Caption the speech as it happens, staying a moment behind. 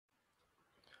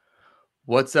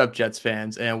What's up, Jets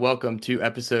fans, and welcome to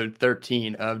episode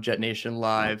 13 of Jet Nation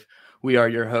Live. We are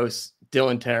your hosts,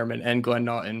 Dylan Tereman and Glenn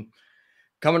Naughton,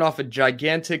 coming off a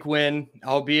gigantic win,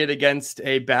 albeit against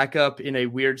a backup in a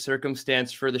weird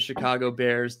circumstance for the Chicago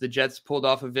Bears. The Jets pulled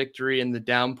off a victory in the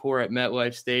downpour at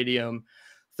MetLife Stadium,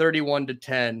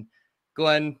 31-10.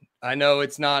 Glenn, I know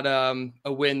it's not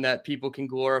a win that people can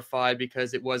glorify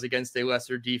because it was against a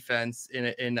lesser defense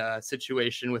in a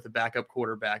situation with a backup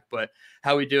quarterback, but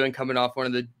how are we doing coming off one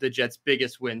of the Jets'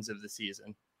 biggest wins of the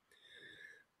season?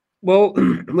 Well,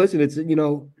 listen,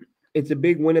 it's a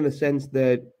big win in the sense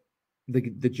that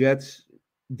the Jets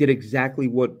did exactly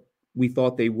what we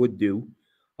thought they would do.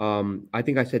 I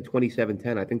think I said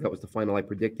 27-10. I think that was the final I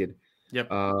predicted. Yep.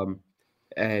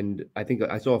 And I think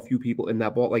I saw a few people in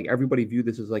that ball. Like everybody viewed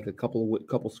this as like a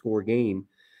couple score game,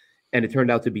 and it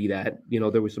turned out to be that.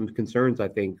 There was some concerns I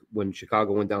think when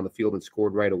Chicago went down the field and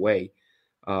scored right away,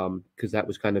 because that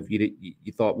was kind of you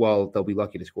thought, well, they'll be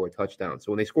lucky to score a touchdown.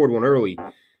 So when they scored one early,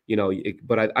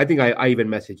 but I think I even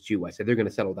messaged you. I said they're going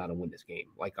to settle down and win this game.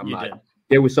 Like I'm not. Did.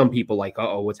 There was some people like,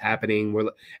 what's happening?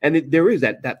 There is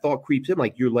that thought creeps in,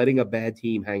 like you're letting a bad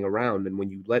team hang around, and when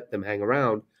you let them hang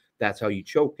around, that's how you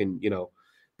choke. And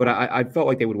but I felt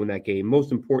like they would win that game.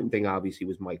 Most important thing, obviously,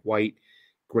 was Mike White.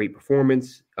 Great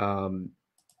performance.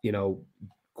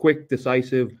 Quick,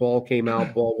 decisive. Ball came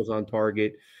out. Ball was on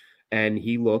target, and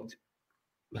he looked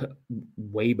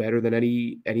way better than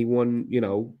anyone.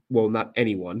 Well, not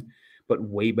anyone, but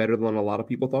way better than a lot of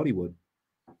people thought he would.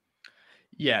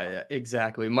 Yeah,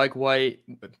 exactly. Mike White,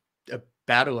 a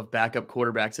battle of backup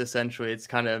quarterbacks. Essentially, it's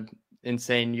kind of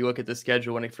insane. You look at the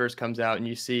schedule when it first comes out, and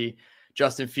you see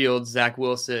Justin Fields, Zach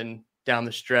Wilson down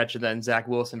the stretch, and then Zach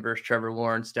Wilson versus Trevor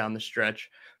Lawrence down the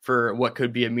stretch for what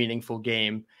could be a meaningful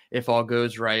game if all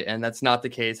goes right. And that's not the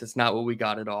case. That's not what we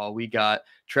got at all. We got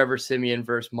Trevor Siemian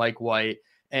versus Mike White.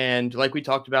 And like we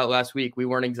talked about last week, we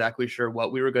weren't exactly sure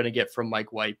what we were going to get from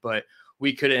Mike White, but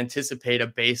we could anticipate a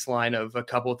baseline of a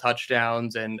couple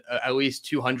touchdowns and at least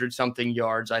 200-something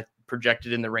yards. I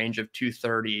projected in the range of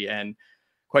 230. And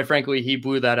quite frankly, he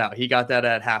blew that out. He got that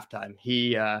at halftime.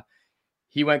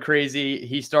 He went crazy.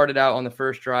 He started out on the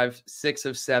first drive, 6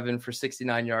 of 7 for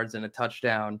 69 yards and a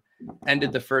touchdown.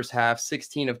 Ended the first half,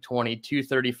 16 of 20,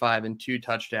 235 and 2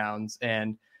 touchdowns.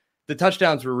 And the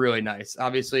touchdowns were really nice.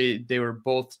 Obviously, they were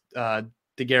both the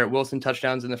Garrett Wilson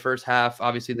touchdowns in the first half.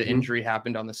 Obviously, the injury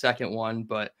happened on the second one,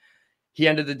 but he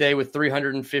ended the day with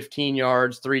 315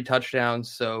 yards, 3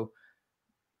 touchdowns. So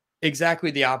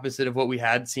exactly the opposite of what we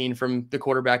had seen from the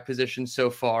quarterback position so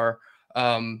far.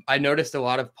 I noticed a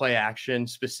lot of play action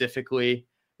specifically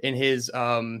in his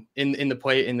in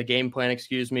the game plan,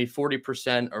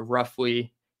 40% or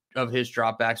roughly of his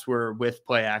dropbacks were with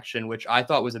play action, which I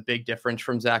thought was a big difference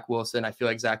from Zach Wilson. I feel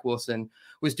like Zach Wilson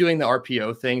was doing the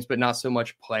RPO things, but not so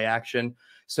much play action.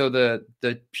 So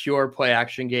the pure play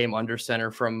action game under center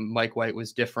from Mike White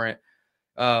was different.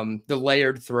 The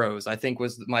layered throws, I think,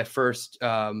 was my first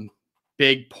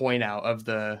big point out of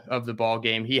the ball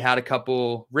game. He had a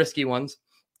couple risky ones.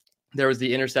 There was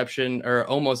the interception or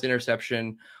almost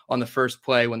interception on the first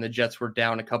play when the Jets were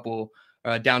down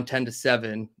down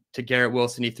 10-7 to Garrett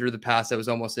Wilson. He threw the pass that was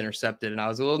almost intercepted. And I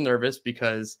was a little nervous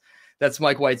because that's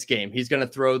Mike White's game. He's going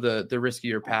to throw the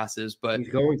riskier passes, but he's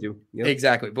going to. Yep.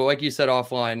 Exactly. But like you said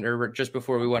offline or just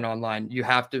before we went online, you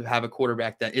have to have a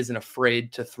quarterback that isn't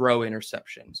afraid to throw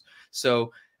interceptions.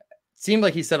 So seemed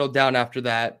like he settled down after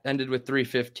that, ended with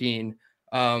 315.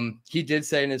 He did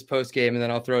say in his post game, and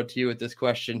then I'll throw it to you with this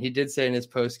question. He did say in his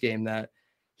post game that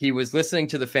he was listening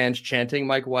to the fans chanting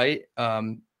Mike White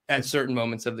at certain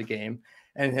moments of the game.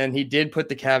 And he did put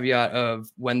the caveat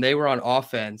of when they were on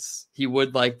offense, he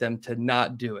would like them to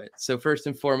not do it. So first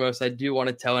and foremost, I do want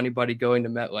to tell anybody going to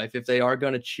MetLife, if they are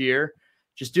going to cheer,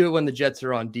 just do it when the Jets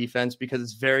are on defense, because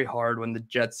it's very hard when the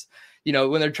Jets,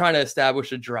 when they're trying to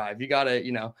establish a drive, you got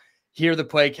to, hear the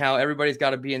play count. Everybody's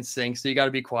got to be in sync. So you got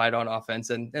to be quiet on offense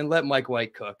and let Mike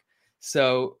White cook.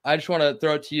 So I just want to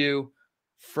throw it to you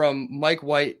from Mike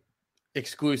White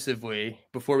exclusively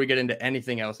before we get into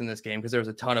anything else in this game, because there was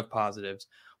a ton of positives.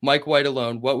 Mike White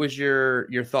alone, what was your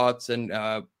thoughts and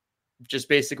just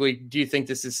basically, do you think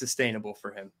this is sustainable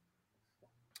for him?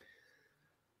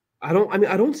 I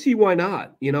don't see why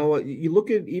not. You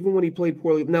look at even when he played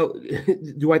poorly. Now,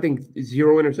 do I think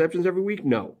 0 interceptions every week?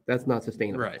 No, that's not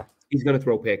sustainable. Right. He's going to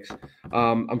throw picks.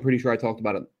 I'm pretty sure I talked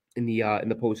about it in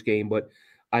the post game, but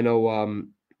I know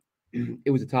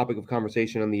it was a topic of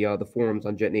conversation on the forums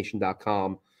on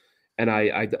jetnation.com, and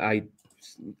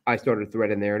I started a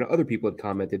thread in there, and other people had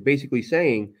commented, basically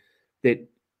saying that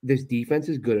this defense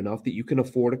is good enough that you can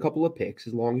afford a couple of picks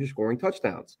as long as you're scoring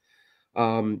touchdowns.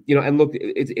 And look,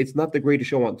 it's not the greatest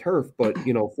show on turf, but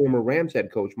former Rams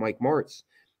head coach Mike Martz,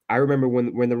 I remember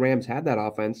when the Rams had that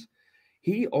offense,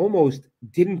 he almost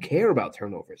didn't care about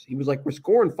turnovers. He was like, we're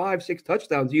scoring 5-6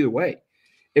 touchdowns either way.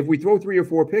 If we throw 3 or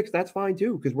 4 picks, that's fine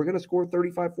too, because we're going to score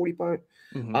 35, 45.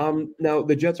 Now,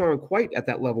 the Jets aren't quite at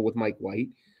that level with Mike White,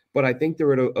 but I think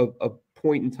they're at a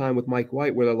point in time with Mike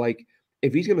White where they're like,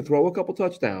 if he's going to throw a couple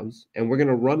touchdowns and we're going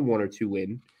to run 1 or 2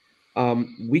 in,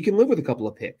 we can live with a couple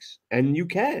of picks, and you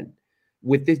can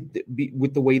with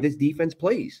the way this defense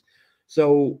plays.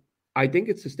 So I think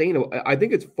it's sustainable. I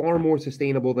think it's far more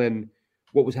sustainable than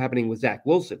what was happening with Zach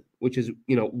Wilson, which is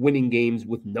winning games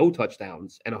with no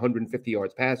touchdowns and 150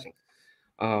 yards passing.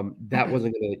 That's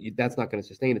not going to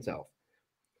sustain itself.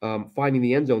 Finding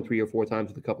the end zone 3 or 4 times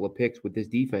with a couple of picks with this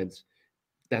defense,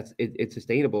 it's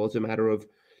sustainable. It's a matter of,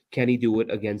 can he do it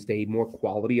against a more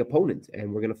quality opponent?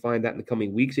 And we're going to find that in the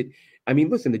coming weeks.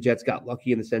 Listen, the Jets got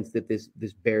lucky in the sense that this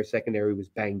Bears secondary was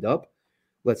banged up.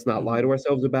 Let's not lie to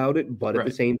ourselves about it. But at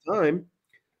the same time,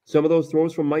 some of those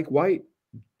throws from Mike White,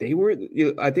 they were,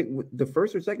 I think the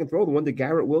first or second throw, the one to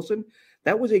Garrett Wilson,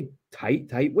 that was a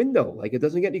tight window. Like, it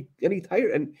doesn't get any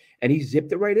tighter. And he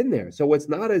zipped it right in there. So it's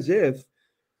not as if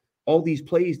all these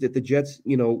plays that the Jets,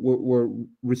 were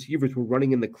receivers were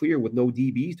running in the clear with no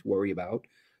DBs to worry about.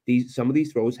 Some of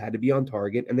these throws had to be on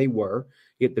target, and they were.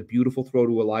 He had the beautiful throw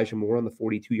to Elijah Moore on the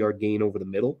 42-yard gain over the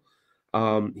middle.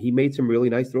 He made some really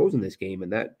nice throws in this game,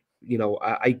 and that,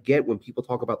 I get when people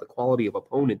talk about the quality of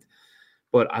opponent,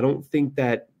 but I don't think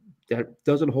that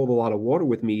doesn't hold a lot of water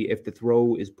with me if the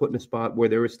throw is put in a spot where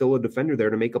there is still a defender there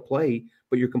to make a play,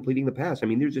 but you're completing the pass. I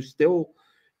mean, there's just still,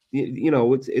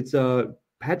 it's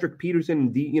Patrick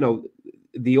Peterson,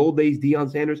 the old days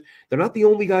Deion Sanders. They're not the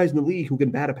only guys in the league who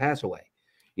can bat a pass away.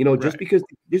 Just because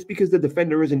the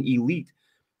defender isn't elite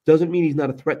doesn't mean he's not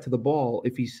a threat to the ball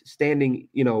if he's standing,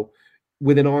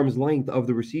 within arm's length of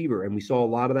the receiver. And we saw a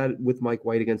lot of that with Mike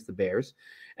White against the Bears,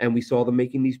 and we saw them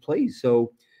making these plays.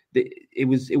 So it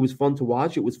was fun to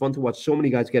watch. It was fun to watch so many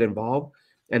guys get involved.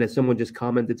 And as someone just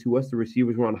commented to us, the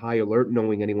receivers were on high alert,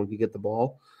 knowing anyone could get the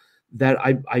ball. That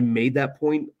I made that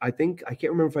point. I think I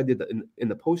can't remember if I did that in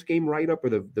the post game write up or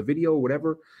the video or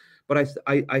whatever. But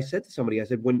I said to somebody, I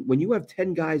said, when you have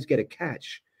 10 guys get a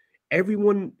catch,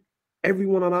 everyone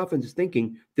on offense is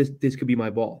thinking, this could be my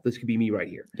ball. This could be me right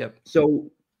here. Yep. So,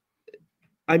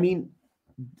 I mean,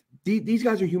 these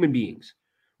guys are human beings,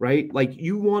 right? Like,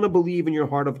 you want to believe in your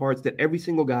heart of hearts that every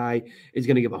single guy is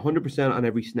going to give 100% on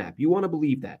every snap. You want to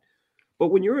believe that. But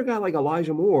when you're a guy like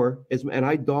Elijah Moore, and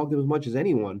I dogged him as much as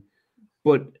anyone,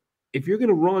 but if you're going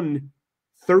to run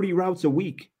 30 routes a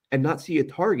week and not see a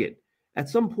target, at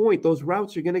some point, those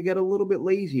routes are going to get a little bit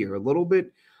lazier, a little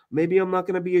bit. Maybe I'm not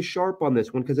going to be as sharp on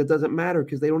this one because it doesn't matter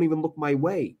because they don't even look my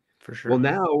way. For sure. Well,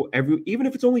 now, even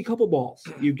if it's only a couple balls,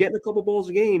 you're getting a couple balls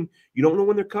a game, you don't know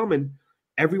when they're coming,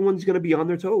 everyone's going to be on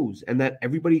their toes, and that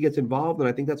everybody gets involved. And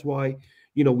I think that's why,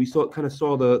 we saw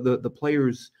the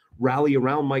players rally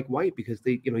around Mike White because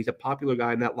he's a popular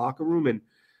guy in that locker room. And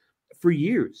for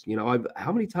years,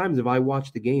 how many times have I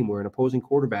watched the game where an opposing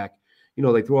quarterback,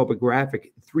 they throw up a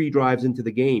graphic 3 drives into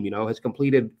the game, has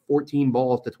completed 14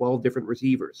 balls to 12 different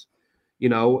receivers,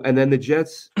 and then the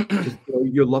Jets,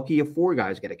 you're lucky if 4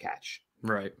 guys get a catch.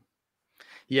 Right.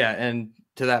 Yeah. And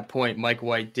to that point, Mike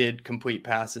White did complete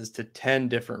passes to 10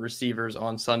 different receivers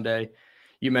on Sunday.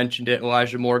 You mentioned it.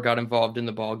 Elijah Moore got involved in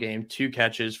the ball game, 2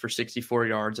 catches for 64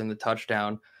 yards and the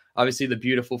touchdown. Obviously the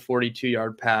beautiful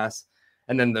 42-yard pass,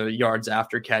 and then the yards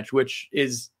after catch, which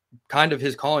is kind of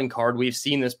his calling card. We've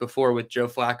seen this before with Joe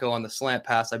Flacco on the slant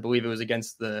pass. I believe it was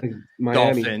against the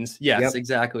Miami. Dolphins. Yes, yep.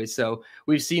 Exactly. So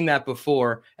we've seen that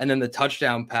before. And then the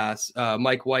touchdown pass,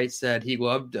 Mike White said he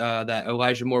loved that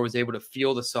Elijah Moore was able to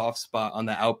feel the soft spot on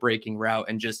the outbreaking route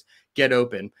and just get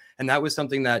open. And that was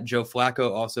something that Joe Flacco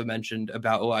also mentioned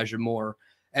about Elijah Moore.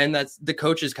 And that's the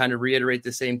coaches kind of reiterate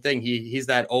the same thing. He's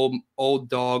that old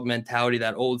dog mentality,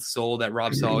 that old soul that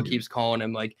Rob Saleh keeps calling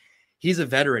him. Like, he's a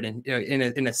veteran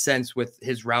in a sense with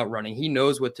his route running. He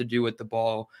knows what to do with the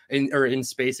ball in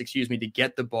space, to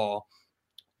get the ball.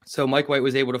 So Mike White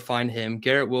was able to find him.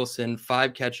 Garrett Wilson,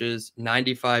 5 catches,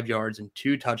 95 yards, and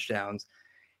 2 touchdowns.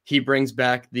 He brings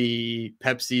back the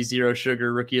Pepsi Zero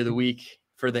Sugar Rookie of the Week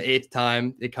for the 8th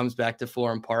time. It comes back to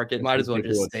Florham Park. It might as well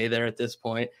just stay there at this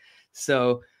point.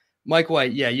 So Mike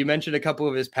White, yeah, you mentioned a couple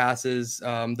of his passes.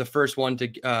 The first one to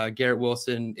Garrett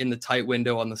Wilson in the tight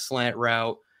window on the slant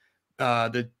route.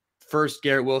 The first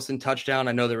Garrett Wilson touchdown,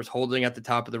 I know there was holding at the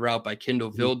top of the route by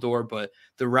Kindle Vildor, but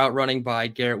the route running by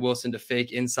Garrett Wilson to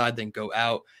fake inside, then go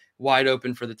out, wide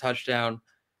open for the touchdown.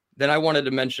 Then I wanted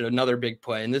to mention another big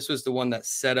play, and this was the one that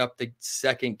set up the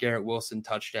second Garrett Wilson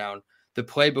touchdown. The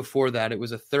play before that, it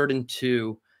was a 3rd and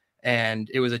 2, and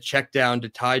it was a check down to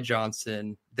Ty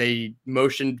Johnson. They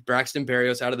motioned Braxton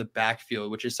Berrios out of the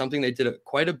backfield, which is something they did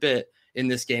quite a bit in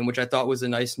this game, which I thought was a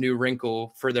nice new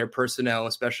wrinkle for their personnel,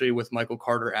 especially with Michael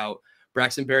Carter out.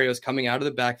 Braxton Berrios coming out of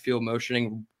the backfield,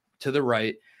 motioning to the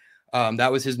right.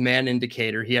 That was his man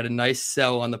indicator. He had a nice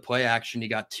sell on the play action. He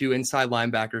got 2 inside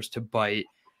linebackers to bite.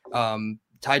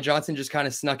 Ty Johnson just kind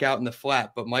of snuck out in the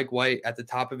flat, but Mike White at the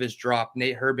top of his drop,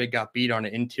 Nate Herbig got beat on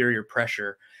an interior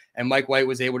pressure, and Mike White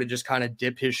was able to just kind of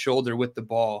dip his shoulder with the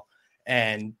ball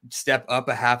and step up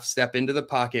a half step into the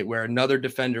pocket where another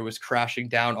defender was crashing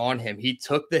down on him. He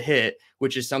took the hit,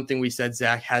 which is something we said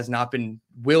Zach has not been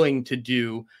willing to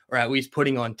do, or at least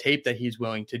putting on tape that he's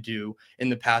willing to do in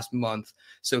the past month.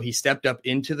 So he stepped up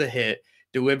into the hit,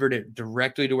 delivered it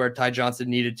directly to where Ty Johnson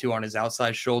needed to on his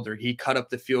outside shoulder. He cut up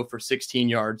the field for 16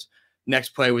 yards. Next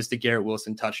play was the Garrett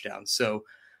Wilson touchdown. So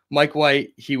Mike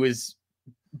White, he was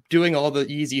doing all the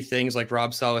easy things like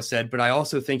Rob Saleh said, but I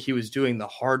also think he was doing the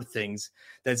hard things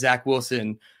that Zach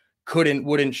Wilson couldn't,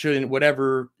 wouldn't, shouldn't,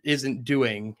 whatever isn't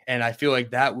doing. And I feel like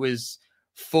that was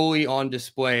fully on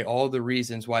display, all the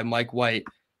reasons why Mike White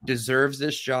deserves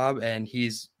this job, and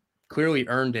he's clearly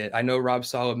earned it. I know Rob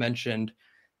Saleh mentioned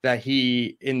that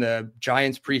he, in the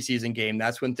Giants preseason game,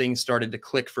 that's when things started to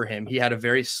click for him. He had a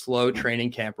very slow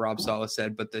training camp, Rob Saleh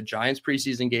said, but the Giants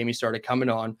preseason game, he started coming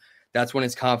on. That's when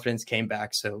his confidence came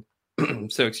back. So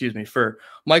excuse me, for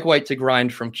Mike White to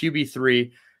grind from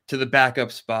QB3 to the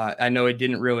backup spot. I know it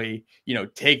didn't really,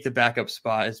 take the backup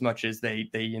spot as much as they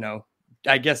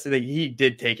I guess he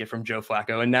did take it from Joe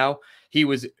Flacco, and now he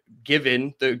was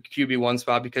given the QB1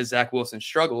 spot because Zach Wilson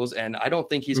struggles, and I don't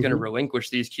think he's going to relinquish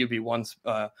these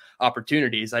QB1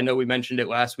 opportunities. I know we mentioned it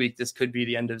last week. This could be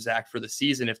the end of Zach for the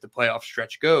season if the playoff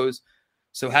stretch goes.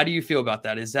 So how do you feel about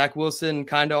that? Is Zach Wilson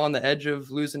kind of on the edge of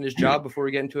losing his job before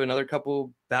we get into another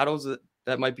couple battles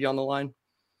that might be on the line?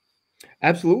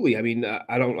 Absolutely. I mean,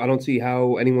 I don't see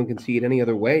how anyone can see it any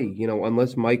other way,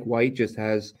 unless Mike White just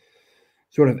has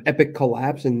sort of epic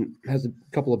collapse and has a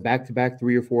couple of back-to-back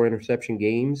 3 or 4 interception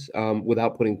games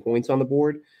without putting points on the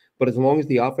board. But as long as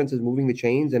the offense is moving the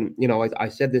chains, and, I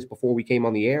said this before we came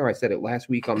on the air, I said it last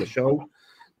week on the show,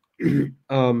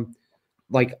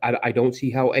 I don't see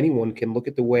how anyone can look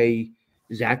at the way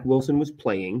Zach Wilson was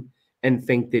playing and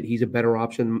think that he's a better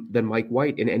option than Mike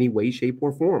White in any way, shape,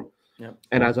 or form. Yep.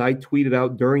 And as I tweeted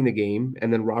out during the game,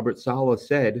 and then Robert Saleh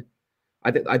said,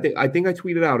 I think I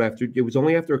tweeted out after it was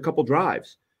only after a couple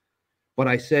drives, but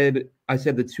I said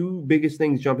the 2 biggest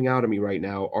things jumping out at me right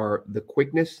now are the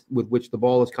quickness with which the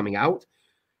ball is coming out,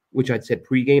 which I'd said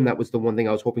pregame. That was the one thing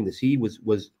I was hoping to see was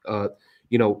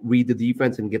read the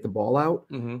defense and get the ball out.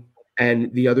 Mm-hmm.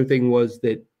 And the other thing was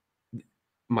that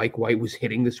Mike White was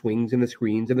hitting the swings and the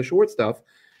screens and the short stuff.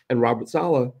 And Robert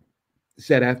Saleh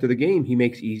said after the game, he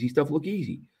makes easy stuff look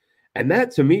easy. And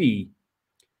that to me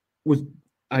was,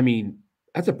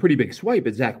 that's a pretty big swipe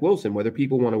at Zach Wilson, whether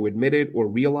people want to admit it or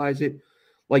realize it.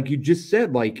 Like you just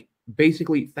said,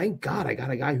 basically, thank God I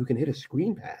got a guy who can hit a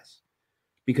screen pass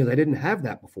because I didn't have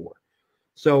that before.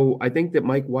 So I think that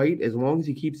Mike White, as long as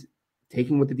he keeps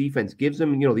taking what the defense gives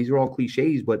him, these are all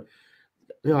cliches, but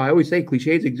I always say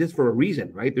cliches exist for a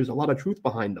reason, right? There's a lot of truth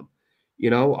behind them.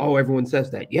 Everyone says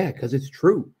that. Yeah, because it's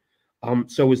true.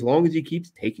 So as long as he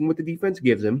keeps taking what the defense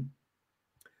gives him,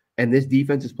 and this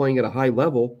defense is playing at a high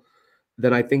level,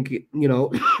 then I think,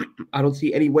 I don't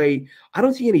see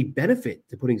any benefit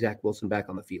to putting Zach Wilson back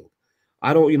on the field.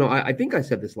 I think I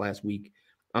said this last week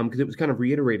because it was kind of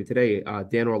reiterated today.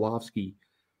 Dan Orlovsky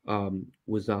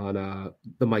was on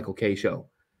the Michael Kay show,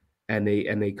 and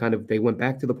they went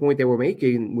back to the point they were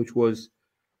making, which was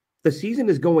the season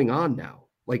is going on now.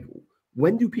 Like,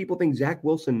 when do people think Zach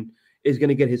Wilson is going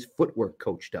to get his footwork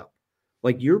coached up?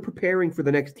 Like, you're preparing for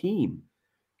the next team.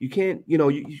 You can't,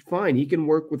 fine. He can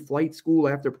work with flight school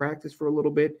after practice for a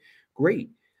little bit.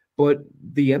 Great. But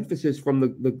the emphasis from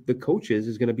the coaches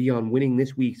is going to be on winning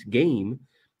this week's game.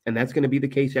 And that's going to be the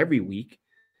case every week.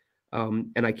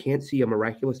 And I can't see a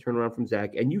miraculous turnaround from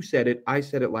Zach. And you said it. I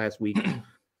said it last week.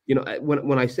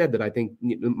 When I said that, I think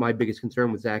my biggest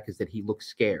concern with Zach is that he looks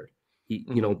scared. He,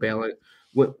 bailing.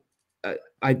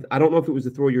 I don't know if it was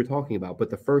the throw you're talking about, but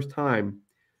the first time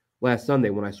last Sunday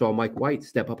when I saw Mike White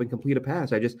step up and complete a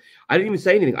pass, I didn't even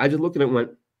say anything. I just looked at it and went,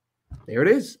 there it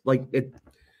is.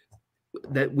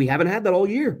 That we haven't had that all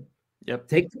year. Yep.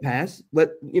 Take the pass.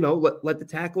 Let the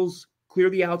tackles clear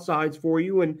the outsides for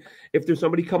you. And if there's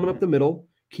somebody coming up the middle,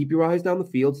 keep your eyes down the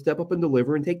field, step up and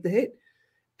deliver and take the hit.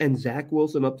 And Zach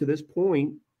Wilson up to this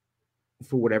point,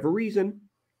 for whatever reason,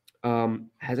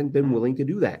 hasn't been willing to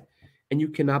do that. And you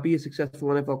cannot be a successful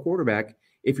NFL quarterback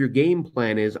if your game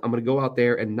plan is, I'm going to go out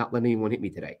there and not let anyone hit me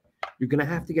today, you're going to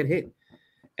have to get hit.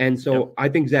 And so I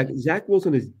think Zach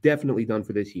Wilson is definitely done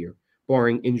for this year,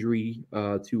 barring injury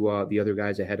to the other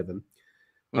guys ahead of him.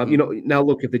 Now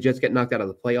look, if the Jets get knocked out of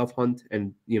the playoff hunt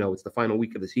and, it's the final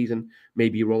week of the season,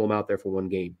 maybe you roll them out there for one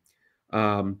game.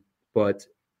 But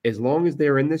as long as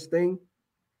they're in this thing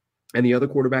and the other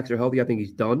quarterbacks are healthy, I think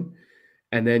he's done.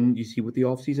 And then you see what the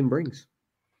offseason brings.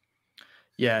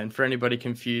 Yeah, and for anybody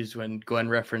confused, when Glenn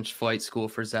referenced flight school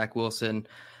for Zach Wilson,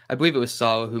 I believe it was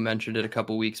Sala who mentioned it a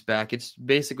couple weeks back. It's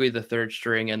basically the third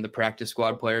string and the practice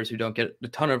squad players who don't get a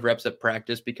ton of reps at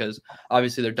practice because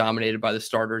obviously they're dominated by the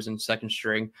starters and second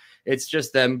string. It's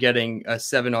just them getting a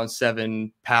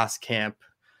 7-on-7 pass camp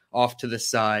off to the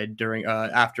side during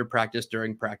after practice,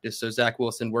 during practice. So Zach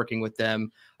Wilson working with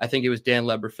them. I think it was Dan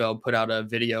Leberfeld put out a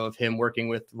video of him working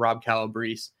with Rob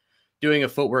Calabrese doing a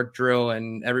footwork drill,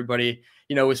 and everybody,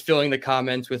 was filling the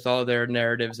comments with all their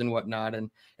narratives and whatnot. And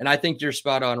I think you're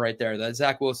spot on right there that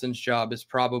Zach Wilson's job is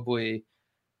probably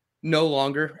no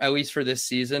longer, at least for this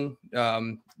season.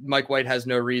 Mike White has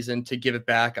no reason to give it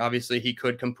back. Obviously he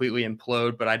could completely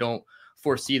implode, but I don't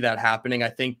foresee that happening. I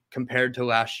think compared to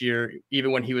last year,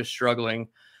 even when he was struggling,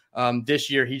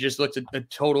 this year he just looked at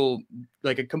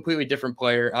a completely different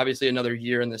player. Obviously another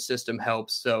year in the system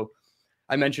helps. So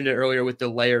I mentioned it earlier with the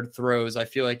layered throws. I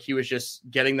feel like he was just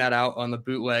getting that out on the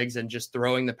bootlegs and just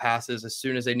throwing the passes as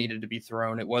soon as they needed to be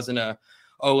thrown. It wasn't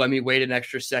let me wait an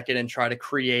extra second and try to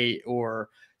create or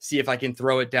see if I can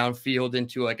throw it downfield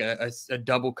into like a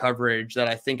double coverage that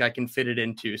I think I can fit it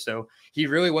into. So he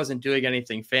really wasn't doing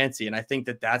anything fancy. And I think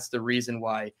that that's the reason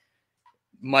why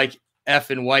Mike F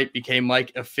and White became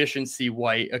Mike Efficiency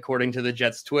White, according to the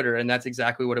Jets Twitter. And that's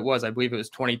exactly what it was. I believe it was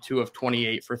 22 of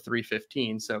 28 for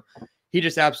 315. So he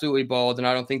just absolutely balled, and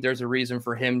I don't think there's a reason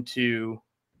for him to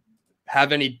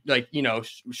have any,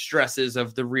 stresses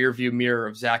of the rear view mirror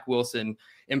of Zach Wilson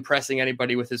impressing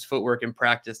anybody with his footwork in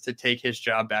practice to take his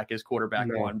job back as quarterback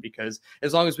one, because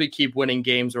as long as we keep winning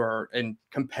games and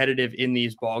competitive in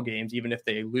these ball games, even if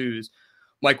they lose,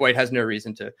 Mike White has no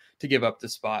reason to give up the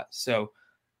spot. So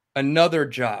another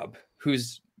job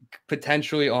who's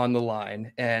potentially on the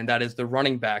line, and that is the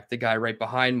running back, the guy right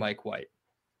behind Mike White.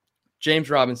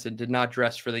 James Robinson did not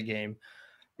dress for the game.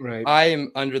 Right. I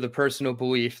am under the personal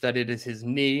belief that it is his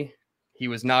knee. He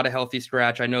was not a healthy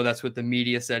scratch. I know that's what the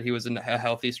media said. He was a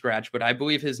healthy scratch, but I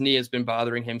believe his knee has been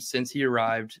bothering him since he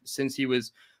arrived, since he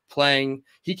was playing.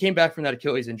 He came back from that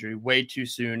Achilles injury way too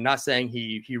soon. Not saying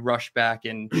he rushed back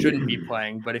and shouldn't be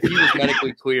playing, but if he was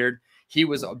medically cleared, he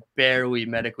was barely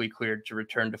medically cleared to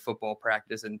return to football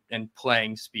practice and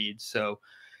playing speed. So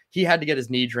he had to get his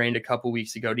knee drained a couple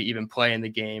weeks ago to even play in the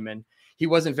game, and he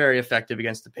wasn't very effective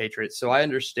against the Patriots. So I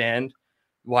understand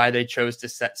why they chose to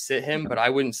sit him, but I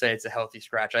wouldn't say it's a healthy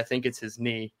scratch. I think it's his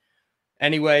knee.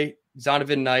 Anyway,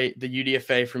 Zonovan Knight, the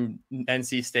UDFA from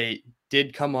NC State,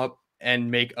 did come up and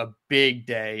make a big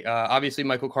day. Obviously,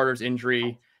 Michael Carter's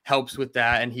injury helps with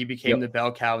that, and he became the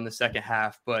bell cow in the second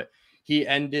half, but he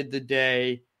ended the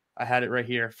day, I had it right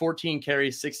here, 14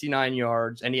 carries, 69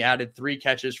 yards, and he added 3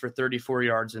 catches for 34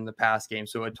 yards in the pass game.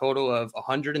 So a total of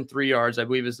 103 yards, I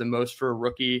believe, is the most for a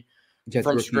rookie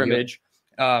from scrimmage.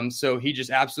 So he just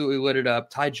absolutely lit it up.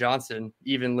 Ty Johnson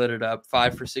even lit it up,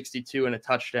 5 for 62 and a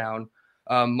touchdown.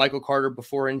 Michael Carter,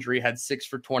 before injury, had 6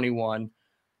 for 21.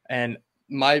 And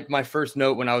my first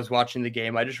note when I was watching the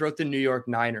game, I just wrote the New York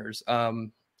Niners.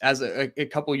 As a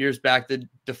couple years back, the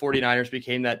 49ers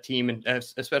became that team, and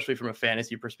especially from a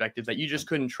fantasy perspective, that you just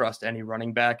couldn't trust any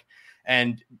running back.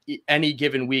 And any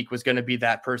given week was going to be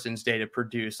that person's day to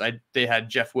produce. They had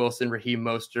Jeff Wilson, Raheem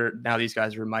Mostert. Now these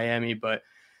guys are in Miami, but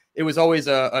it was always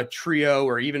a trio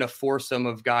or even a foursome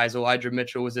of guys. Elijah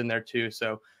Mitchell was in there too.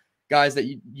 So guys that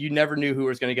you never knew who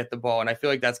was going to get the ball. And I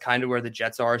feel like that's kind of where the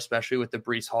Jets are, especially with the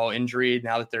Breece Hall injury,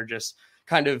 now that they're just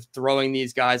kind of throwing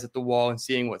these guys at the wall and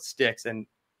seeing what sticks. And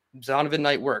Zonovan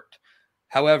Knight worked.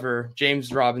 However,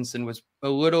 James Robinson was a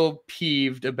little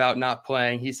peeved about not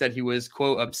playing. He said he was,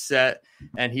 quote, upset,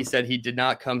 and he said he did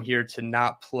not come here to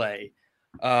not play.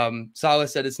 Saleh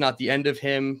said it's not the end of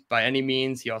him by any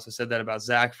means. He also said that about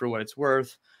Zach, for what it's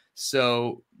worth.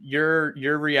 So your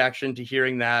reaction to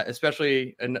hearing that,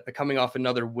 especially coming off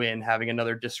another win, having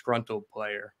another disgruntled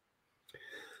player.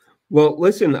 Well,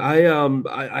 listen,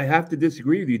 I have to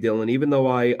disagree with you, Dylan, even though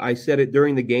I said it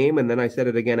during the game and then I said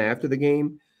it again after the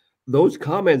game. Those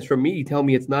comments from me tell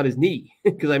me it's not his knee.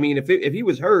 Because, I mean, if he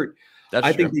was hurt,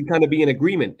 I think they'd kind of be in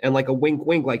agreement and like a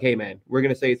wink, like, hey, man, we're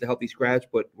going to say it's a healthy scratch,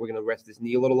 but we're going to rest his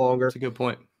knee a little longer. That's a good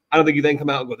point. I don't think you then come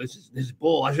out and go, this is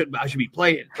bull. I should be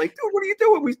playing. Like, dude, what are you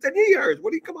doing? We said he hurts.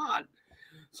 Come on.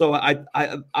 So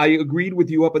I agreed with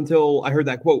you up until I heard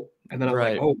that quote, and then I was like,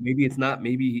 Right. oh, maybe it's not.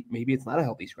 Maybe it's not a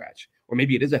healthy scratch, or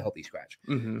maybe it is a healthy scratch.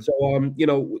 Mm-hmm. So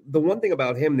the one thing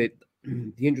about him that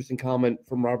the interesting comment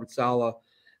from Robert Saleh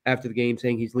after the game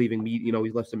saying he's leaving meat,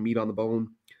 he's left some meat on the bone.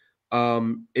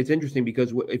 It's interesting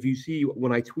because if you see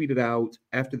when I tweeted out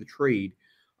after the trade,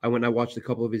 I went and I watched a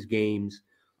couple of his games,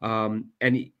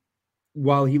 and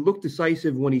while he looked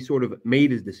decisive when he sort of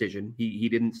made his decision, he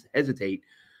didn't hesitate.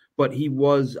 But he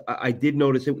was. I did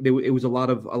notice it was a lot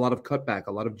of cutback,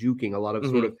 a lot of juking, a lot of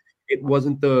sort of. It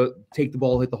wasn't the take the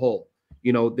ball, hit the hole.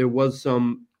 There was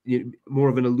some more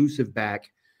of an elusive back,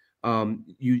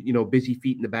 busy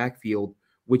feet in the backfield,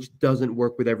 which doesn't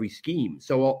work with every scheme.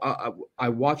 So I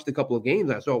watched a couple of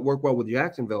games. I saw it work well with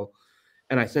Jacksonville,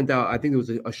 and I sent out. I think it was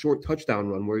a short touchdown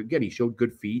run where again he showed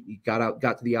good feet. He got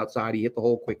to the outside. He hit the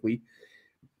hole quickly.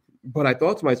 But I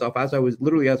thought to myself as I was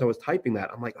typing that,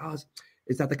 I'm like, oh,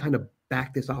 is that the kind of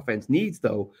back this offense needs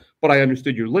though? But I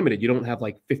understood you're limited. You don't have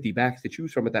like 50 backs to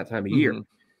choose from at that time of year.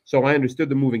 So I understood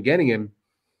the move in getting him.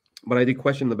 But I did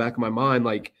question in the back of my mind,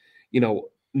 like,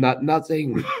 not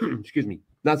saying, excuse me,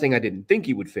 not saying I didn't think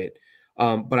he would fit,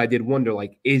 but I did wonder,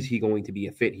 like, is he going to be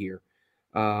a fit here?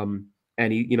 And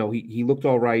he looked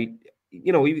all right.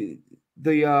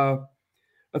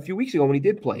 A few weeks ago when he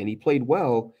did play and he played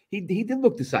well, he did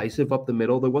look decisive up the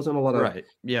middle. There wasn't a lot of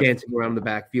dancing around the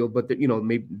backfield, but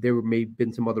maybe there may have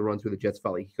been some other runs where the Jets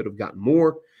felt like he could have gotten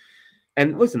more.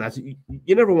 And listen,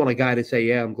 you never want a guy to say,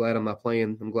 yeah, I'm glad I'm not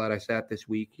playing. I'm glad I sat this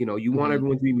week. You want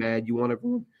everyone to be mad. You want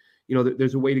everyone,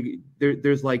 there's a way to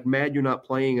there's like mad you're not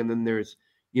playing. And then there's,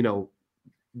 the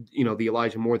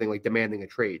Elijah Moore thing, like demanding a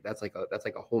trade. That's like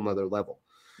a whole nother level.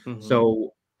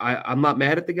 So I'm not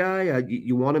mad at the guy.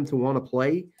 You want him to want to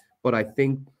play, but I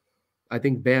think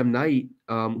Bam Knight,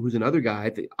 who's another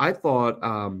guy, I thought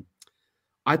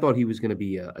he was going to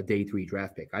be a day 3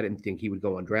 draft pick. I didn't think he would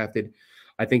go undrafted.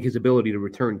 I think his ability to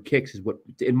return kicks is what,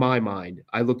 in my mind,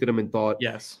 I looked at him and thought,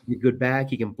 yes, he's a good back.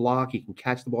 He can block. He can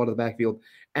catch the ball to the backfield.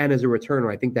 And as a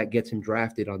returner, I think that gets him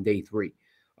drafted on day 3.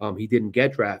 He didn't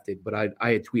get drafted, but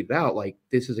I had tweeted out, like,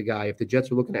 this is a guy, if the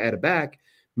Jets are looking to add a back,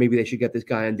 maybe they should get this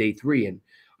guy on day 3. And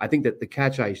I think that the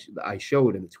catch I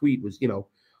showed in the tweet was,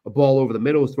 a ball over the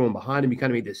middle was thrown behind him. He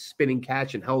kind of made this spinning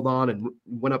catch and held on and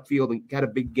went upfield and got a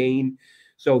big gain.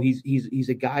 So he's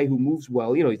a guy who moves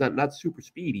well. He's not super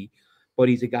speedy, but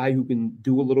he's a guy who can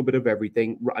do a little bit of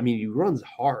everything. I mean, he runs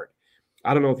hard.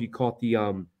 I don't know if you caught the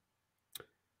one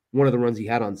of the runs he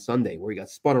had on Sunday where he got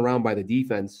spun around by the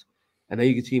defense, and then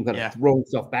you could see him kind of throw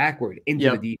himself backward into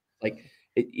the defense. Like,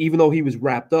 even though he was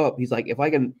wrapped up, he's like, if I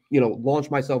can, launch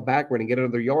myself backward and get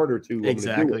another yard or two,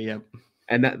 exactly, yeah.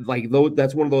 And that, like,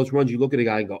 that's one of those runs you look at a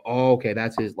guy and go, oh, okay,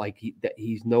 that's his. Like,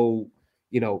 he's no,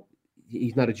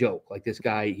 he's not a joke. Like, this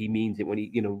guy, he means it when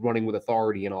he, running with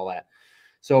authority and all that.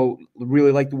 So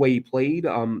really liked the way he played.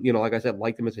 Like I said,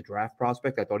 liked him as a draft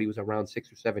prospect. I thought he was a round 6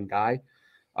 or 7 guy.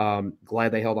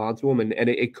 Glad they held on to him, and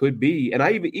it could be. And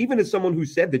I even as someone who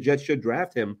said the Jets should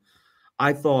draft him,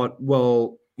 I thought,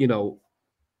 well,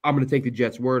 I'm going to take the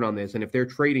Jets' word on this. And if they're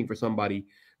trading for somebody,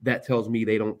 that tells me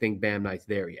they don't think Bam Knight's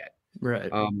there yet.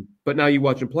 Right. But now you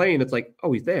watch him play, and it's like,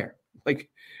 oh, he's there. Like,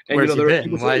 and where's there he are been?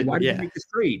 people saying, why did you make this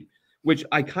trade? Which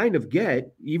I kind of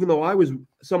get, even though I was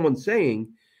someone saying,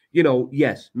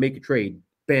 yes, make a trade.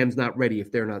 Bam's not ready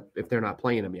if they're not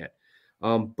playing him yet.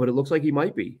 But it looks like he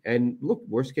might be. And look,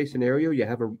 worst case scenario, you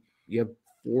have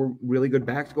 4 really good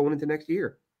backs going into next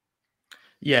year.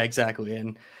 Yeah, exactly.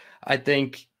 And I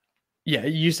think,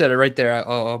 you said it right there.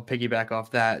 I'll piggyback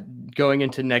off that. Going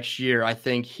into next year, I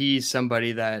think he's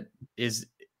somebody that is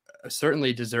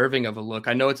certainly deserving of a look.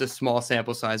 I know it's a small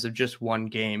sample size of just one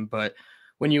game, but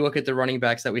when you look at the running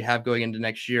backs that we have going into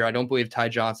next year, I don't believe Ty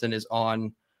Johnson is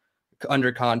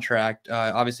under contract.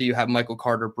 Obviously, you have Michael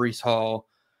Carter, Breece Hall,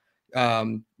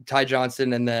 Ty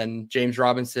Johnson, and then James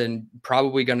Robinson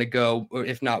probably going to go,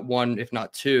 if not 1, if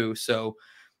not 2. So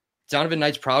Zonovan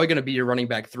Knight's probably going to be your running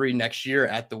back 3 next year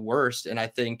at the worst. And I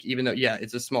think even though,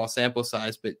 it's a small sample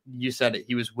size, but you said it,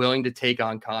 he was willing to take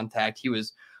on contact. He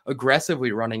was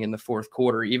aggressively running in the fourth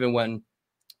quarter, even when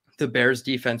the Bears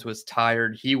defense was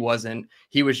tired. He wasn't.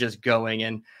 He was just going.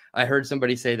 And I heard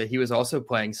somebody say that he was also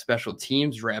playing special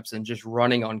teams reps and just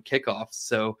running on kickoffs.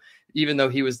 So even though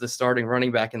he was the starting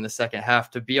running back in the second half,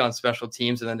 to be on special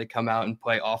teams and then to come out and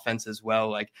play offense as well,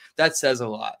 like, that says a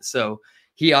lot. So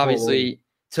he obviously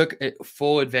took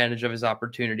full advantage of his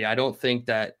opportunity. I don't think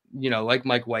that, like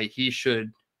Mike White, he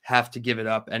should have to give it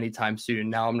up anytime soon.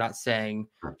 Now, I'm not saying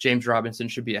James Robinson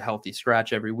should be a healthy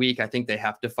scratch every week. I think they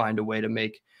have to find a way to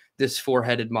make this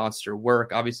 4-headed monster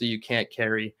work. Obviously, you can't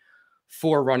carry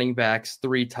 4 running backs,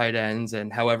 3 tight ends,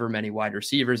 and however many wide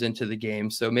receivers into the game.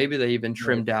 So maybe they even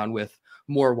trim down with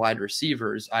more wide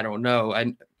receivers. I don't know.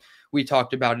 We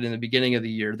talked about it in the beginning of the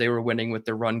year. They were winning with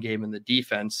the run game and the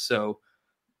defense. So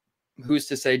who's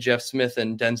to say Jeff Smith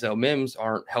and Denzel Mims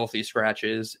aren't healthy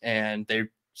scratches and they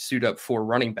suit up 4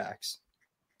 running backs?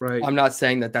 Right. I'm not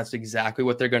saying that that's exactly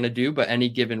what they're going to do, but any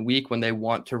given week when they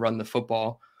want to run the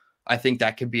football, I think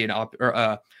that could be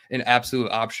an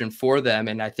absolute option for them.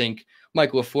 And I think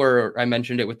Mike LaFleur, I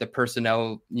mentioned it with the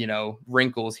personnel,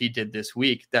 wrinkles he did this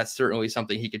week. That's certainly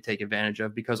something he could take advantage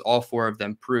of because all 4 of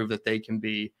them prove that they can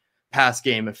be pass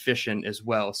game efficient as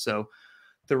well. So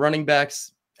the running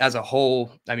backs as a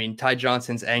whole, I mean, Ty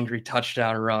Johnson's angry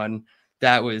touchdown run,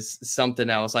 that was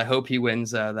something else. I hope he wins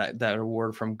that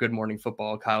award from Good Morning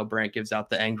Football. Kyle Brandt gives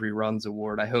out the Angry Runs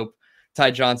Award. I hope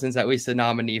Ty Johnson's at least a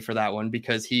nominee for that one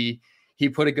because he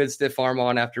put a good stiff arm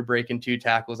on after breaking 2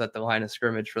 tackles at the line of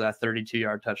scrimmage for that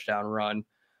 32-yard touchdown run.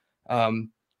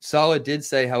 Saleh did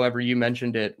say, however, you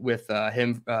mentioned it with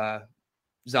him,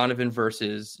 Zonovan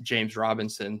versus James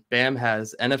Robinson. Bam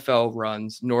has NFL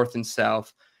runs north and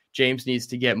south. James needs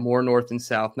to get more north and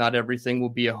south. Not everything will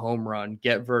be a home run.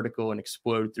 Get vertical and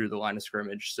explode through the line of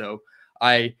scrimmage. So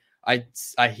I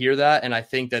hear that, and I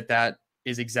think that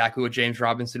is exactly what James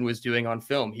Robinson was doing on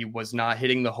film. He was not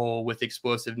hitting the hole with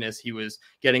explosiveness. He was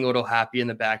getting a little happy in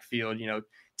the backfield,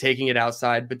 taking it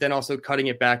outside, but then also cutting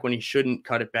it back when he shouldn't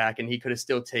cut it back, and he could have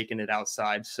still taken it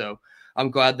outside. So I'm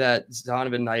glad that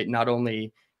Zonovan Knight not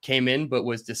only came in, but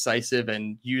was decisive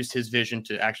and used his vision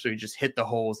to actually just hit the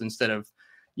holes instead of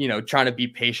trying to be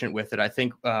patient with it. I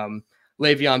think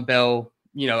Le'Veon Bell,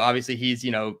 obviously he's,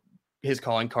 his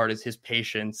calling card is his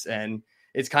patience, and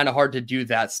it's kind of hard to do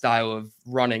that style of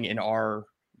running in our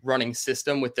running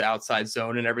system with the outside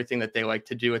zone and everything that they like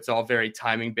to do. It's all very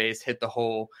timing based, hit the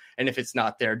hole, and if it's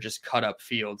not there, just cut up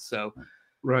field. So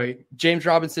right, James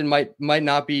Robinson might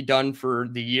not be done for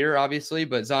the year, obviously,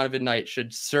 but Zonovan Knight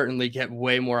should certainly get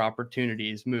way more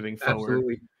opportunities moving forward.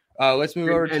 Absolutely. Let's move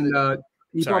over to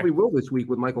he probably will this week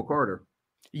with Michael Carter.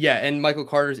 Yeah, and Michael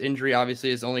Carter's injury obviously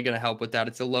is only going to help with that.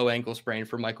 It's a low ankle sprain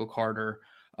for Michael Carter.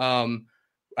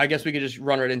 I guess we could just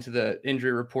run right into the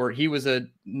injury report. He was a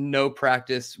no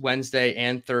practice Wednesday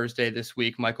and Thursday this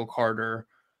week, Michael Carter,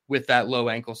 with that low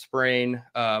ankle sprain.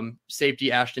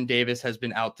 Safety Ashton Davis has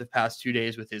been out the past 2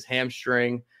 days with his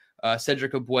hamstring.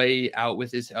 Cedric Ogbuehi out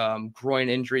with his groin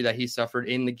injury that he suffered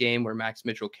in the game where Max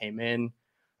Mitchell came in.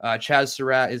 Chaz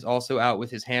Surratt is also out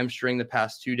with his hamstring the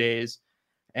past 2 days.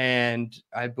 And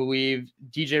I believe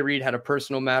DJ Reed had a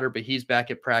personal matter, but he's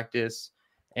back at practice.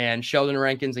 And Sheldon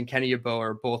Rankins and Kenny Yeboah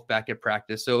are both back at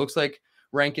practice. So it looks like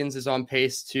Rankins is on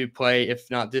pace to play, if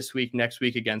not this week, next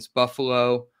week against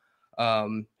Buffalo.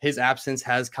 His absence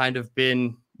has kind of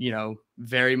been,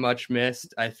 very much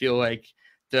missed. I feel like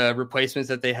the replacements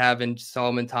that they have in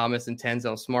Solomon Thomas and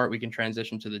Tanzel Smart, we can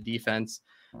transition to the defense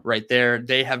right there.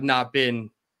 They have not been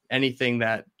anything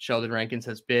that Sheldon Rankins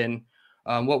has been.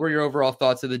 What were your overall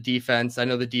thoughts of the defense? I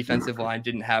know the defensive line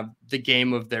didn't have the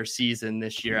game of their season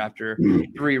this year after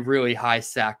 3 really high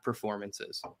sack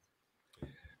performances.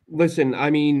 Listen, I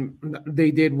mean,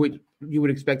 they did what you would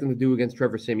expect them to do against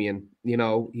Trevor Siemian.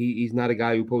 He's not a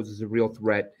guy who poses a real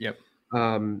threat. Yep.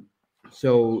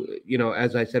 So,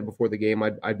 as I said before the game,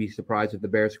 I'd be surprised if the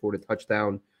Bears scored a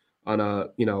touchdown on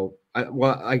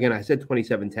again, I said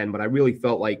 27-10, but I really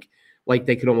felt like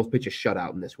they could almost pitch a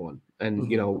shutout in this one.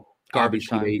 And,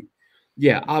 obviously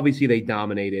they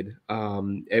dominated,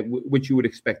 which you would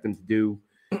expect them to do.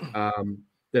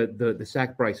 The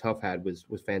sack Bryce Huff had was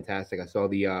fantastic. I saw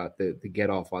the get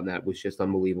off on that was just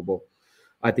unbelievable.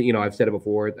 I think, I've said it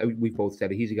before. We've both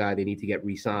said it. He's a guy they need to get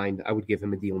re-signed. I would give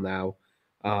him a deal now.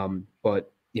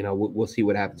 But, we'll see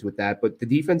what happens with that. But the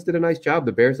defense did a nice job.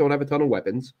 The Bears don't have a ton of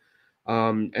weapons.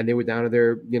 And they were down to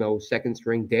their, second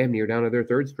string, damn near down to their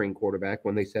third string quarterback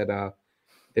when they said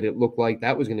that it looked like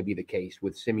that was going to be the case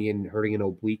with Siemian hurting an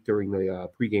oblique during the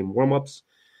pregame warmups.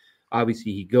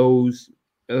 Obviously, he goes,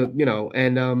 and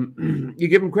you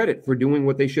give them credit for doing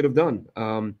what they should have done.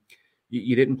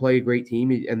 You didn't play a great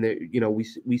team, and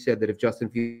we said that if Justin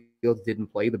Fields didn't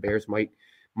play, the Bears might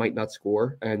not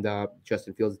score, and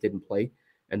Justin Fields didn't play,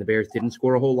 and the Bears didn't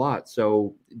score a whole lot.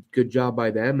 So good job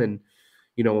by them, and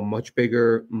a much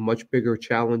bigger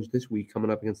challenge this week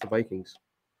coming up against the Vikings.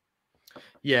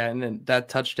 Yeah, and then that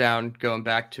touchdown, going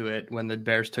back to it, when the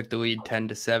Bears took the lead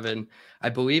 10-7, I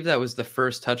believe that was the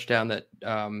first touchdown that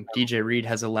DJ Reed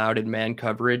has allowed in man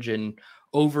coverage in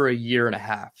over a year and a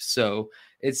half. So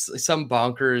It's some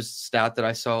bonkers stat that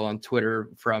I saw on Twitter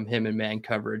from him and man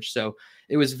coverage. So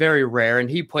it was very rare, and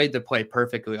he played the play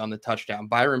perfectly on the touchdown.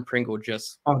 Byron Pringle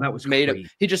just that was crazy.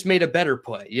 he just made a better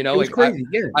play. You know, It was crazy.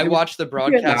 I watched the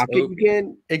broadcast.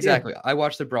 Exactly. I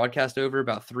watched the broadcast over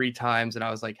about 3 times, and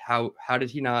I was like, how did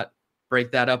he not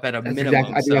break that up at a minimum?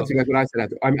 I think that's exactly what I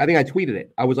said. I think I tweeted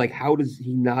it. I was like, how does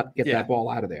he not get that ball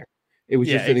out of there? It was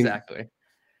just exactly.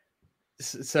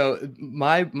 So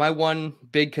my one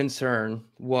big concern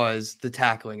was the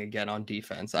tackling again on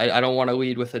defense. I don't want to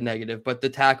lead with a negative, but the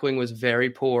tackling was very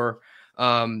poor.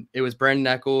 It was Brandon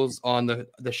Eccles on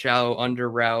the shallow under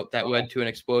route that led to an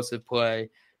explosive play.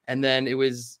 And then it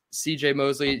was CJ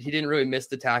Mosley. He didn't really miss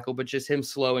the tackle, but just him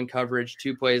slow in coverage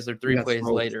 2 plays or 3 plays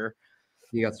later.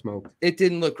 He got smoked. It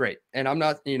didn't look great. And I'm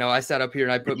not, I sat up here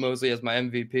and I put Mosley as my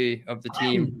MVP of the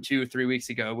team 2-3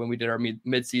 weeks ago when we did our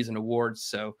midseason awards.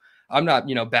 So I'm not,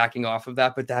 backing off of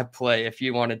that, but that play, if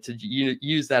you wanted to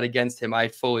use that against him, I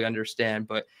fully understand.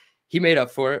 But he made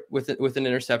up for it with an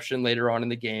interception later on in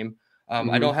the game.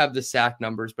 I don't have the sack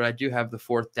numbers, but I do have the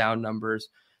 4th down numbers.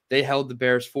 They held the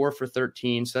Bears 4 for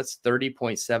 13, so that's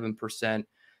 30.7%.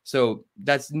 So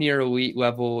that's near elite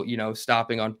level,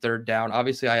 stopping on 3rd down.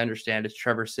 Obviously, I understand it's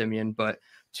Trevor Siemian, but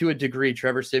to a degree,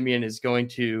 Trevor Siemian is going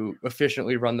to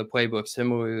efficiently run the playbook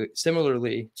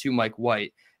similarly to Mike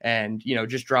White. And,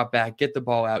 just drop back, get the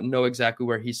ball out, know exactly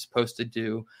where he's supposed to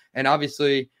do. And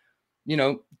obviously,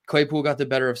 Claypool got the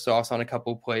better of Sauce on a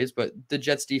couple of plays, but the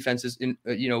Jets defense is,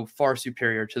 far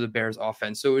superior to the Bears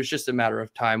offense. So it was just a matter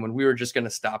of time when we were just going to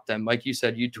stop them. Like you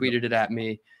said, you tweeted it at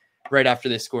me right after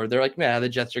they scored. They're like, man, the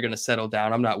Jets are going to settle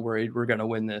down. I'm not worried. We're going to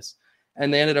win this.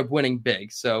 And they ended up winning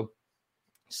big. So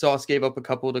Sauce gave up a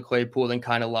couple to Claypool, then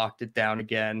kind of locked it down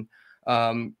again.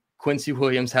 Quincy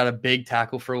Williams had a big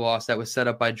tackle for loss that was set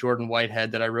up by Jordan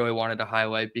Whitehead that I really wanted to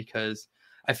highlight because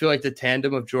I feel like the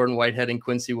tandem of Jordan Whitehead and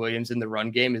Quincy Williams in the run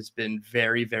game has been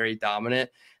very, very dominant.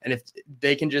 And if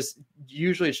they can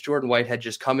usually it's Jordan Whitehead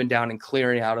just coming down and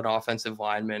clearing out an offensive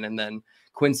lineman and then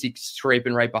Quincy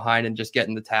scraping right behind and just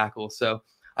getting the tackle. So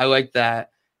I like that.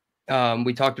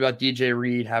 We talked about DJ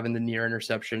Reed having the near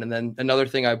interception. And then another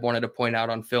thing I wanted to point out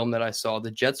on film that I saw, the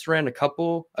Jets ran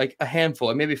a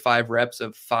handful, maybe 5 reps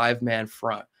of 5-man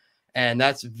front. And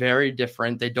that's very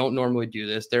different. They don't normally do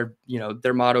this. Their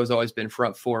motto has always been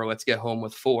front 4. Let's get home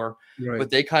with 4. Right. But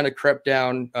they kind of crept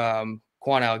down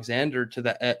Quan Alexander to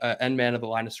the end man of the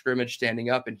line of scrimmage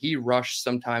standing up. And he rushed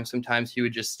sometimes. Sometimes he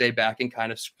would just stay back and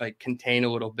kind of contain a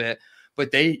little bit.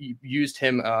 But they used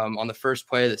him on the first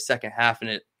play of the second half, and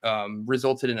it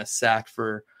resulted in a sack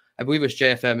for, I believe it was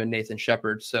JFM and Nathan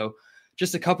Shepard. So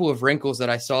just a couple of wrinkles that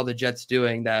I saw the Jets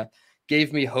doing that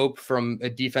gave me hope from a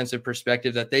defensive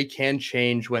perspective that they can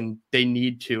change when they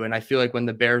need to. And I feel like when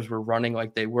the Bears were running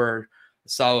like they were,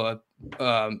 Saleh,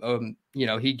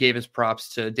 he gave his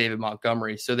props to David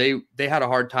Montgomery. So they had a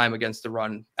hard time against the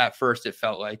run at first, it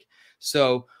felt like.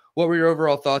 So what were your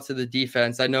overall thoughts of the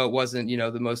defense? I know it wasn't,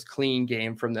 the most clean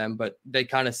game from them, but they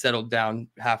kind of settled down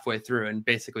halfway through and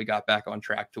basically got back on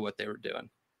track to what they were doing.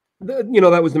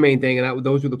 That was the main thing. And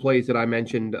those were the plays that I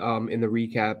mentioned in the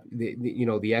recap.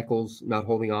 The Eccles not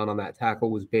holding on that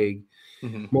tackle was big.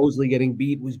 Mm-hmm. Mosley getting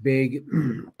beat was big.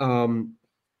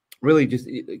 Really just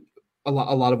a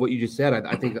lot of what you just said.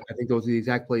 I think those are the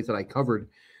exact plays that I covered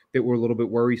that were a little bit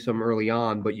worrisome early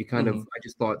on, but you kind of, I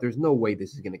just thought there's no way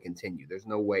this is going to continue. There's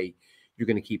no way you're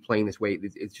going to keep playing this way.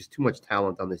 It's just too much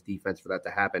talent on this defense for that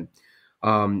to happen.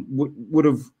 I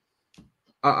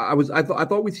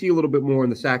thought we'd see a little bit more in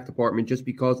the sack department just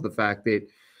because of the fact that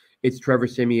it's Trevor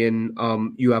Siemian.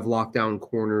 You have lockdown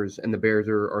corners and the Bears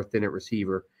are thin at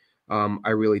receiver. I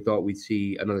really thought we'd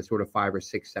see another sort of 5 or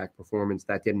 6 sack performance.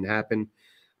 That didn't happen.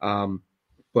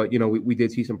 But we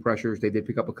did see some pressures. They did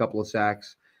pick up a couple of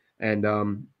sacks. And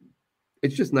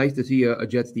it's just nice to see a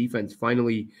Jets defense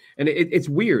finally. And it's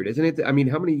weird, isn't it? I mean,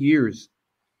 how many years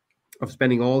of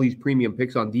spending all these premium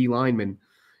picks on D linemen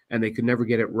and they could never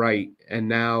get it right. And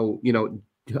now,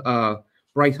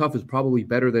 Bryce Huff is probably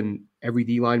better than every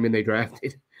D lineman they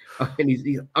drafted. And he's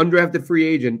undrafted free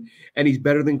agent, and he's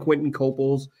better than Quentin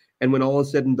Coples. And when all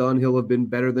is said and done, he'll have been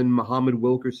better than Muhammad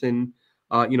Wilkerson.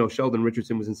 Sheldon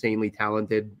Richardson was insanely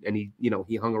talented, and he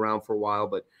hung around for a while,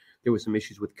 but there was some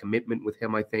issues with commitment with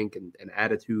him, I think, and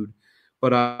attitude.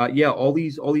 But all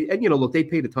these, and look, they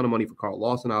paid a ton of money for Carl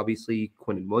Lawson. Obviously,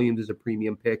 Quentin Williams is a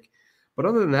premium pick, but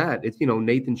other than that, it's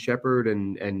Nathan Shepard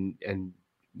and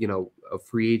a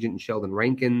free agent and Sheldon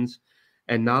Rankins,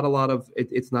 and not a lot of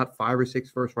it's not 5 or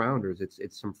 6 first rounders.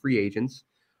 It's some free agents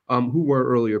who were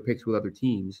earlier picks with other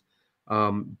teams,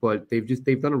 but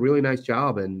they've done a really nice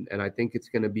job, and I think it's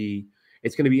going to be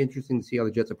interesting to see how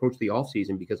the Jets approach the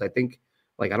offseason, because I think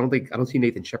Like I don't see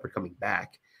Nathan Shepard coming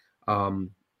back. Rankins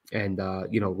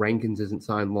isn't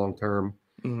signed long term.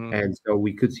 Mm-hmm. And so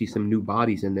we could see some new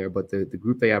bodies in there, but the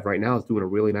group they have right now is doing a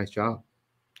really nice job.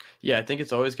 Yeah, I think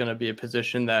it's always going to be a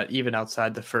position that even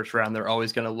outside the first round, they're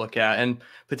always going to look at, and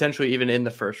potentially even in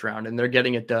the first round, and they're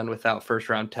getting it done without first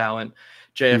round talent.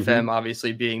 JFM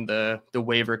obviously being the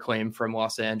waiver claim from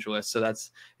Los Angeles. So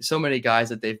that's so many guys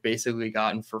that they've basically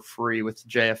gotten for free with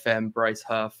JFM, Bryce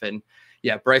Huff. And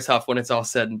yeah, Bryce Huff, when it's all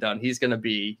said and done, he's going to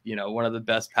be, one of the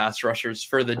best pass rushers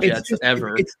for the Jets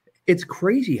ever. It's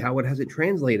crazy how it hasn't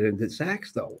translated into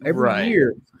sacks though. Every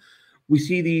year we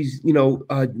see these,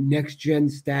 next gen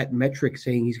stat metrics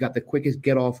saying he's got the quickest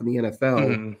get off in the NFL.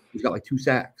 Mm-hmm. He's got like 2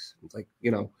 sacks. It's like,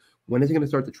 when is it going to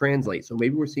start to translate? So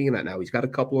maybe we're seeing that now. He's got a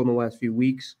couple in the last few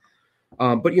weeks.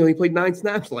 But he played 9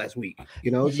 snaps last week,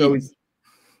 so he's,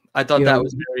 I thought that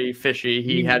was very fishy.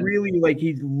 He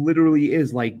literally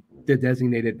is like the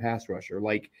designated pass rusher.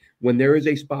 Like when there is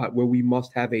a spot where we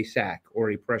must have a sack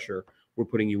or a pressure, we're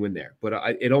putting you in there.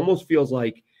 But it almost feels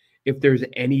like if there's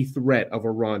any threat of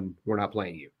a run, we're not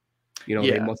playing you.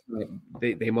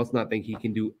 They must not think he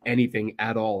can do anything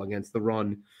at all against the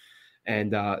run.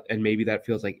 And maybe that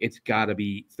feels like it's got to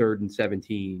be 3rd and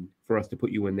 17 for us to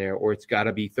put you in there, or it's got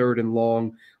to be 3rd and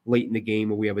long late in the game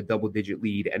where we have a double-digit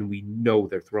lead and we know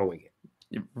they're throwing it.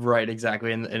 Right,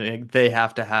 exactly, and they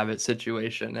have to have it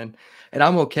situation, and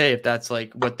I'm okay if that's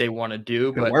like what they want to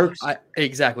do, but it works.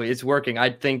 Exactly, it's working. I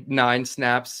think 9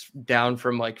 snaps down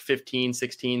from like 15,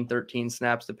 16, 13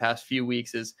 snaps the past few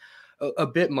weeks is a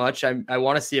bit much. I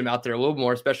want to see him out there a little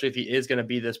more, especially if he is going to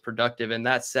be this productive. And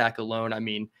that sack alone, I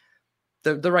mean,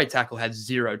 the right tackle had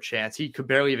 0 chance. He could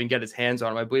barely even get his hands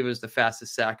on him. I believe it was the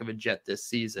fastest sack of a Jet this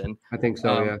season. I think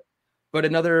so, yeah. But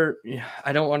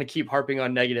I don't want to keep harping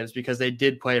on negatives because they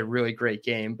did play a really great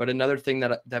game. But another thing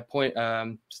that point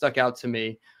stuck out to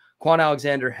me, Quan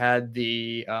Alexander had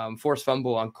the forced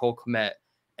fumble on Cole Kmet,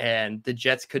 and the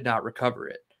Jets could not recover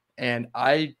it. And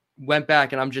I went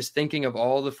back, and I'm just thinking of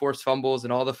all the forced fumbles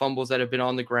and all the fumbles that have been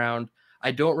on the ground.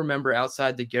 I don't remember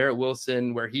outside the Garrett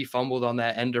Wilson where he fumbled on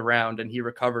that end around and he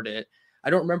recovered it. I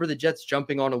don't remember the Jets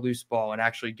jumping on a loose ball and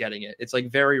actually getting it. It's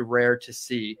like very rare to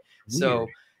see. Weird. So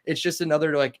it's just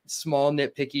another like small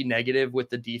nitpicky negative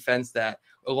with the defense that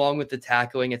along with the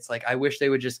tackling, it's like, I wish they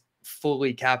would just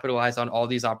fully capitalize on all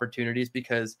these opportunities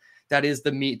because that is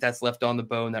the meat that's left on the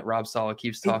bone that Rob Saleh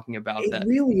keeps talking about. It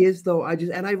really is though.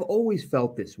 I've always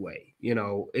felt this way,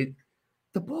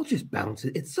 the ball just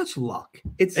bounces. It's such luck.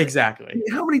 It's exactly.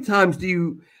 How many times do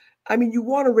you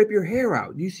want to rip your hair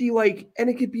out? You see and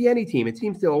it could be any team. It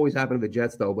seems to always happen to the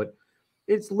Jets though, but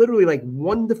it's literally like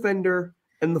one defender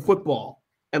and the football.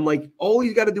 And like all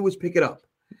he's got to do is pick it up.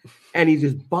 And he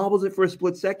just bobbles it for a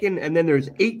split second. And then there's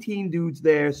 18 dudes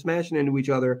there smashing into each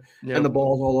other and the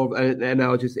ball's all over. And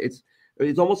now it's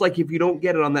almost like if you don't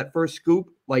get it on that first scoop,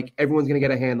 like everyone's going to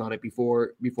get a hand on it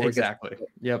before exactly.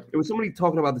 Yep. It was somebody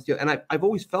talking about this deal, and I've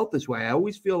always felt this way. I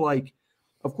always feel like,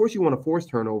 of course, you want to force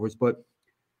turnovers, but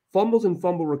fumbles and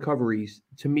fumble recoveries,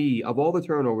 to me, of all the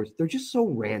turnovers, they're just so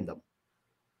random.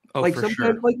 Like sometimes,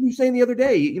 sure. Like you were saying the other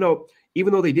day,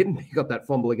 even though they didn't pick up that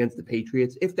fumble against the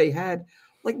Patriots, if they had,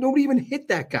 like nobody even hit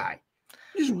that guy.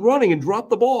 Just running and drop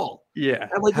the ball. Yeah.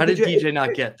 Like, how did DJ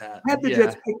not get that? Had the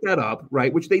Jets pick that up,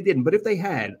 right, which they didn't. But if they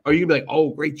had, are you going to be like,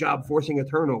 oh, great job forcing a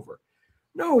turnover?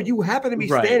 No, you happen to be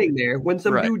standing there when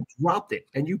some dude dropped it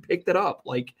and you picked it up.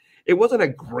 Like, it wasn't a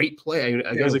great play.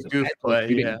 It was a goof play,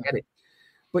 you didn't get it.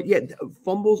 But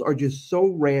fumbles are just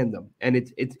so random. And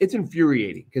it's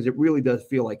infuriating because it really does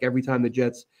feel like every time the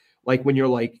Jets, like when you're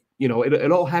like,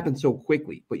 it all happens so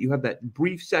quickly. But you have that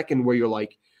brief second where you're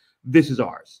like, this is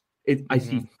ours. I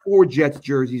see 4 Jets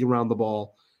jerseys around the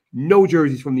ball, no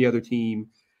jerseys from the other team,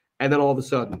 and then all of a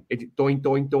sudden it's doink,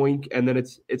 doink, doink, and then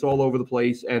it's all over the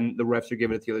place, and the refs are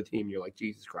giving it to the other team. You're like,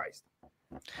 Jesus Christ.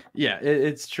 Yeah,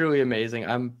 it's truly amazing.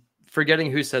 I'm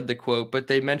forgetting who said the quote, but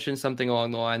they mentioned something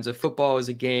along the lines of football is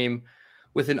a game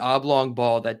with an oblong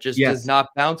ball that just does not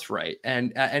bounce right,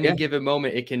 and at any given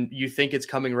moment, you think it's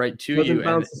coming right to you,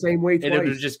 bounce the same way twice. And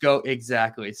it'll just go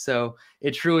exactly. So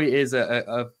it truly is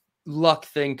a luck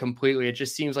thing completely. It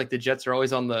just seems like the Jets are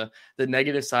always on the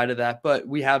negative side of that, but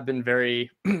we have been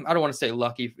very, I don't want to say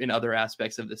lucky in other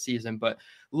aspects of the season, but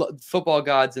football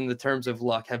gods in the terms of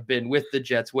luck have been with the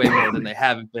Jets way more than they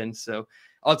haven't been. So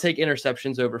I'll take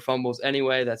interceptions over fumbles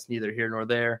anyway. That's neither here nor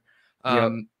there.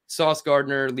 Sauce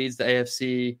Gardner leads the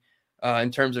AFC in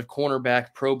terms of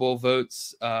cornerback Pro Bowl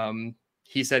votes.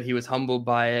 He said he was humbled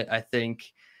by it. I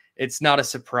think it's not a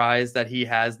surprise that he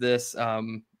has this.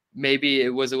 Maybe it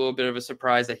was a little bit of a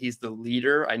surprise that he's the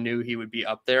leader. I knew he would be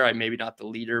up there. Maybe not the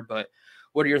leader, but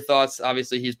what are your thoughts?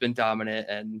 Obviously, he's been dominant,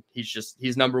 and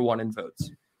he's number one in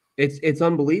votes. It's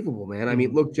unbelievable, man. I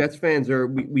mean, look, Jets fans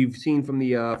we've seen from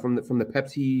the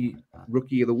Pepsi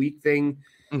Rookie of the Week thing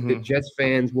that Jets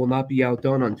fans will not be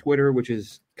outdone on Twitter, which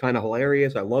is kind of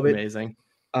hilarious. I love it. Amazing.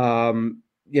 And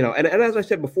as I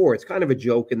said before, it's kind of a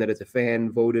joke in that it's a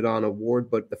fan voted on award,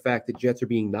 but the fact that Jets are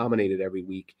being nominated every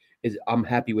week I'm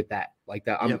happy with that. Like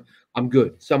that, I'm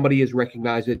good. Somebody has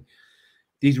recognized it.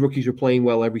 These rookies are playing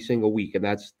well every single week, and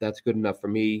that's good enough for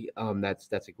me.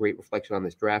 That's a great reflection on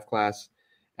this draft class.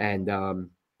 And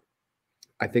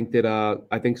I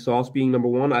think Sauce being number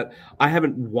one. I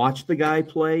haven't watched the guy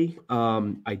play.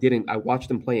 I watched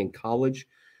him play in college.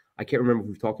 I can't remember if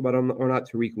we've talked about him or not.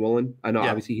 Tariq Woolen. I know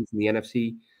obviously he's in the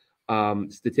NFC.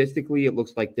 Statistically, it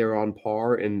looks like they're on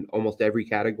par in almost every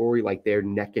category. Like they're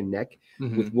neck and neck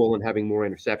with Woolen having more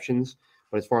interceptions.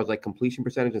 But as far as like completion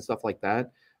percentage and stuff like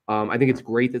that, I think it's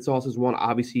great that Sauce is one.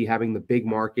 Obviously, having the big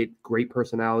market, great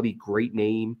personality, great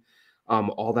name.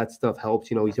 All that stuff helps.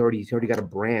 He's already got a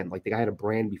brand. Like the guy had a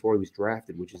brand before he was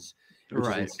drafted, which is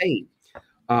insane.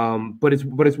 But it's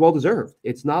well deserved.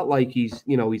 It's not like he's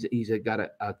got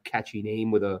a catchy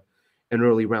name with an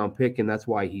early round pick, and that's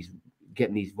why he's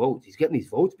getting these votes. He's getting these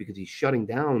votes because he's shutting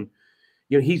down.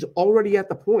 He's already at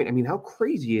the point. I mean, how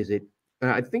crazy is it?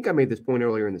 I think I made this point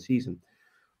earlier in the season.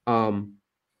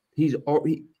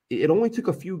 It only took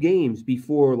a few games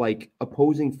before like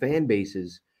opposing fan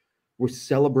bases were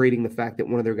celebrating the fact that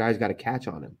one of their guys got a catch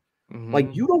on him.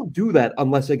 Like you don't do that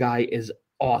unless a guy is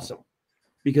awesome,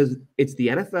 because it's the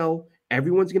NFL.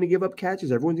 Everyone's going to give up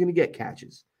catches. Everyone's going to get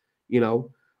catches,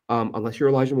 unless you're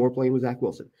Elijah Moore playing with Zach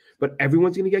Wilson. But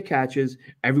everyone's going to get catches.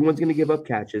 Everyone's going to give up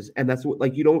catches, and that's what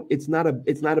it's not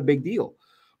a big deal.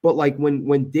 But like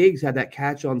when Diggs had that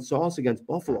catch on Sauce against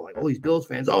Buffalo, like all these Bills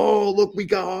fans, oh look, we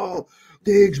got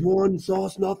Diggs won,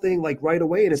 Sauce nothing, like right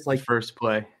away, and it's like first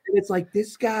play, and it's like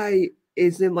this guy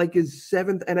is in like his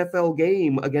 7th NFL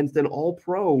game against an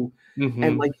All-Pro,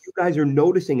 and like you guys are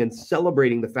noticing and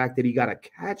celebrating the fact that he got a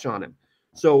catch on him.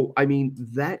 So I mean,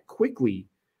 that quickly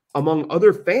among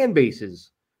other fan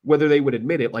bases, whether they would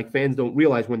admit it, like fans don't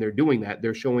realize when they're doing that,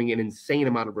 they're showing an insane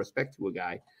amount of respect to a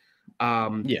guy.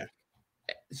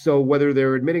 So whether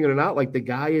they're admitting it or not, like the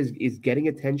guy is getting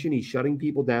attention, he's shutting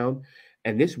people down.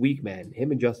 And this week, man,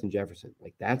 him and Justin Jefferson,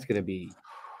 like that's going to be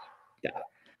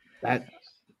that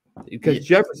because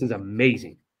Jefferson's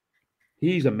amazing.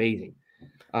 He's amazing.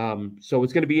 So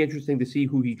it's going to be interesting to see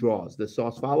who he draws. Does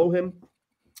Sauce follow him?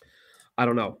 I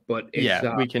don't know, but it's,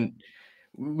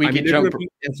 we can jump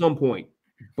at some point,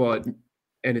 and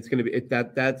it's going to be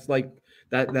that's like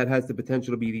that has the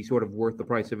potential to be the sort of worth the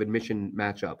price of admission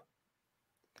matchup.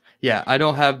 Yeah, I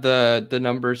don't have the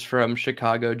numbers from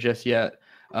Chicago just yet.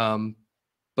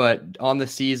 But on the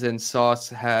season, Sauce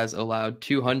has allowed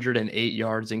 208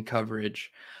 yards in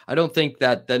coverage. I don't think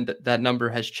that number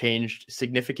has changed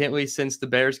significantly since the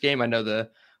Bears game. I know the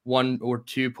 1 or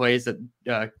 2 plays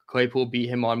that Claypool beat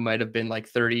him on might have been like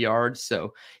 30 yards.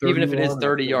 So even if it is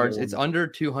 30 yards, it's under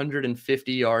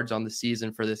 250 yards on the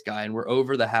season for this guy, and we're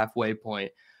over the halfway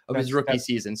point of his rookie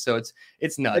season. So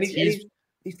it's nuts.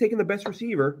 He's taking the best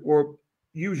receiver, or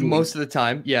usually most of the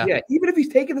time. Yeah. Even if he's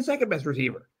taking the second best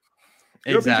receiver.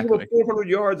 Exactly. 400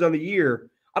 yards on the year.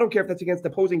 I don't care if that's against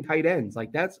opposing tight ends.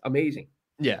 Like that's amazing.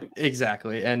 Yeah,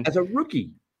 exactly. And as a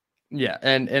rookie. Yeah,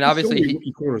 and obviously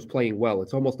rookie corners playing well.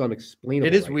 It's almost unexplainable.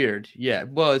 It is weird. Yeah.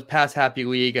 Well, it's past happy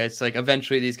league. It's like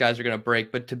eventually these guys are going to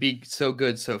break, but to be so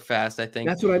good so fast, I think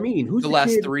that's what I mean. Who's the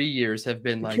last 3 years have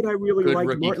been like I really good like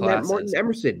rookie classes. Martin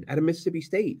Emerson out of Mississippi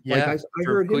State. Yeah, like I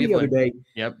heard him the other day.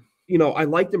 Yep. I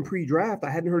liked him pre-draft. I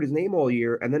hadn't heard his name all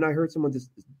year, and then I heard someone just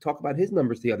talk about his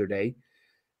numbers the other day.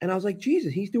 And I was like,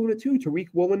 Jesus, he's doing it too. Tariq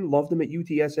Woolen, loved him at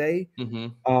UTSA.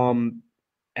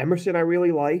 Emerson, I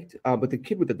really liked. But the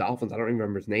kid with the Dolphins, I don't even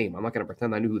remember his name. I'm not going to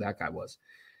pretend I knew who that guy was.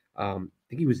 I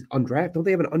think he was undrafted. Don't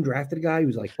they have an undrafted guy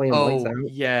who's like playing lights out?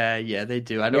 Yeah, they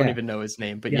do. I don't even know his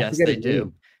name, but yes, they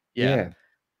do. Yeah,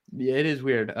 it is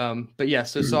weird. But yeah,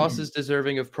 so Sauce is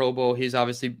deserving of Pro Bowl. He's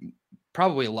obviously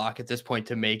probably a lock at this point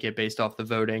to make it based off the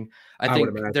voting. I think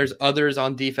there's others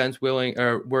on defense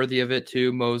worthy of it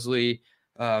too. Mosley,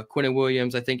 Quinnen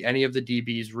Williams. I think any of the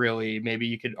DBs really, maybe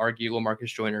you could argue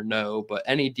LaMarcus Joyner, no, but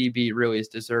any DB really is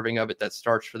deserving of it that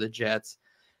starts for the Jets.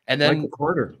 And then Michael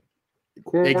Carter.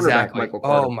 Exactly. Michael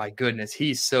Carter. Oh my goodness,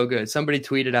 he's so good. Somebody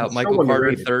tweeted out Michael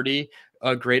Carter 30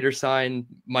 a greater sign,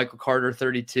 Michael Carter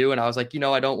 32. And I was like,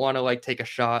 I don't want to like take a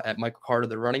shot at Michael Carter,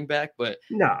 the running back, but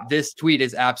No. this tweet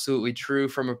is absolutely true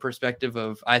from a perspective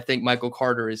of, I think Michael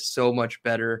Carter is so much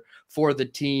better for the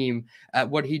team at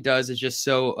what he does is just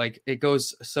so like, it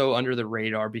goes so under the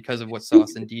radar because of what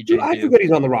Sauce and DJ I do. forget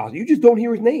he's on the roster. You just don't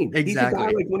hear his name. Exactly. He's a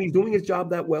guy, like when he's doing his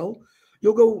job that well,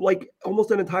 you'll go like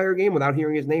almost an entire game without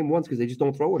hearing his name once because they just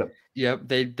don't throw at him. Yep,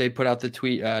 they put out the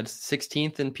tweet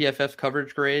 16th in PFF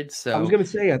coverage grades. So I was going to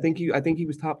say I think he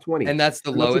was top 20, and that's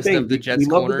the lowest of the Jets. We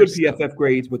love corners, the good PFF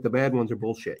grades, but the bad ones are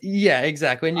bullshit. Yeah,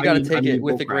 exactly, and you got to take it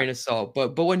with a grain of salt.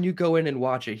 But when you go in and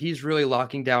watch it, he's really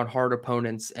locking down hard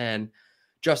opponents, and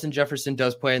Justin Jefferson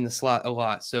does play in the slot a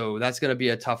lot, so that's going to be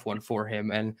a tough one for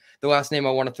him. And the last name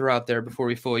I want to throw out there before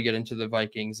we fully get into the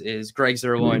Vikings is Greg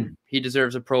Zuerlein. He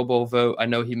deserves a Pro Bowl vote. I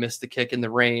know he missed the kick in the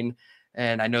rain,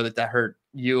 and I know that hurt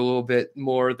you a little bit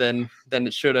more than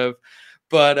it should have.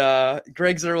 But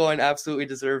Greg Zuerlein absolutely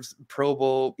deserves Pro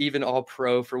Bowl, even All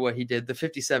Pro for what he did. The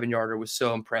 57-yarder was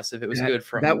so impressive. It was good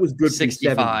from that was good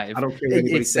 65. I don't care what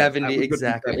anybody it's says. 70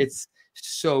 exactly. It's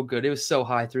so good. It was so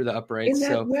high through the uprights. In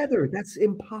that weather, that's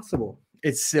impossible.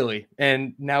 It's silly.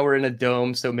 And now we're in a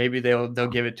dome, so maybe they'll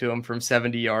give it to him from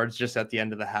 70 yards just at the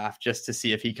end of the half, just to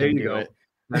see if he can do it.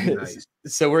 Nice.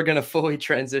 So we're going to fully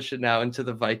transition now into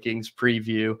the Vikings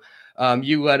preview.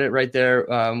 You led it right there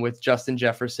with Justin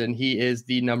Jefferson. He is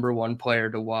the number one player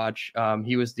to watch.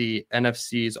 He was the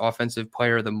NFC's Offensive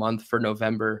Player of the Month for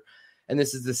November. And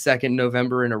this is the second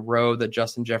November in a row that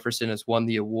Justin Jefferson has won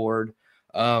the award.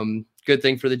 Good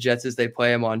thing for the Jets is they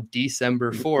play him on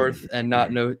December 4th and not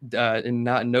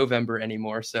in November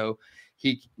anymore. So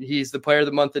he's the player of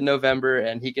the month in November,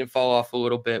 and he can fall off a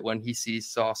little bit when he sees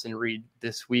Sauce and Reed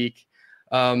this week.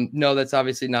 No, that's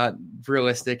obviously not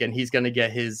realistic, and he's going to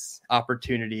get his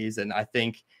opportunities. And I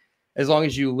think as long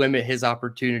as you limit his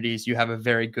opportunities, you have a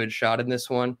very good shot in this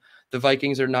one. The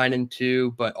Vikings are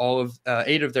 9-2, but all of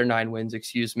 8 of their 9 wins,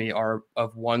 are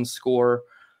of one score.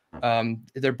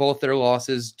 Their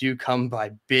losses do come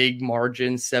by big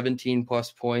margins, 17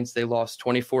 plus points. They lost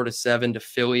 24-7 to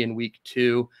Philly in week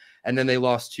 2. And then they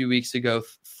lost 2 weeks ago,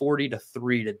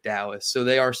 40-3 to Dallas. So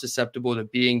they are susceptible to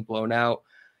being blown out.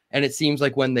 And it seems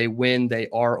like when they win, they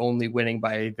are only winning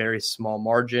by a very small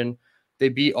margin. They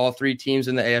beat all 3 teams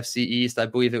in the AFC East. I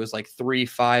believe it was like 3,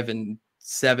 5, and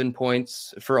 7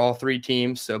 points for all 3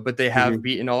 teams. So, but they have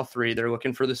beaten all 3. They're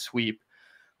looking for the sweep.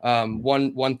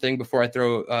 One thing before I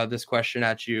throw this question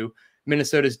at you,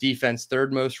 Minnesota's defense,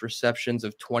 third most receptions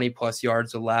of 20 plus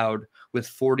yards allowed with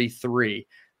 43.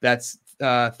 That's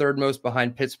third most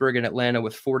behind Pittsburgh and Atlanta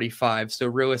with 45. So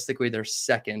realistically, they're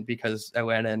second because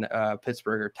Atlanta and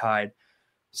Pittsburgh are tied.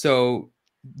 So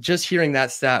just hearing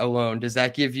that stat alone, does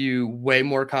that give you way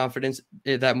more confidence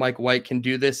that Mike White can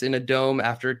do this in a dome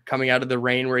after coming out of the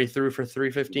rain where he threw for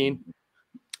 315?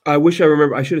 I wish I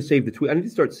remember. I should have saved the tweet. I need to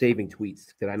start saving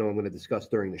tweets that I know I'm going to discuss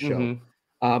during the show.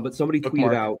 But somebody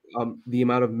tweeted out the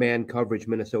amount of man coverage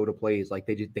Minnesota plays. Like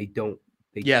they don't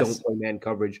play man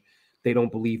coverage. They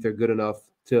don't believe they're good enough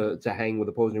to hang with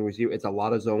opposing receiver. It's a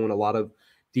lot of zone, a lot of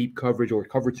deep coverage or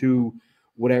cover 2,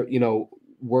 whatever,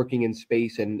 working in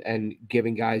space and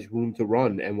giving guys room to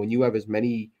run. And when you have as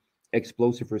many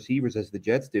explosive receivers as the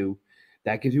Jets do,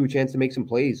 that gives you a chance to make some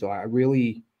plays. So I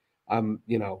really,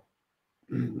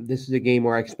 this is a game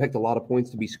where I expect a lot of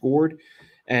points to be scored,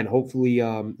 and hopefully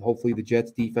the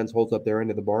Jets defense holds up their end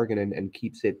of the bargain and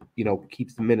keeps the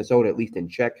Minnesota at least in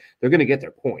check. They're going to get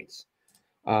their points.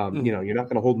 You're not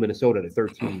going to hold Minnesota to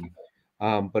 13.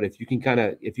 But if you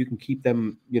can keep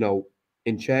them,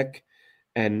 in check,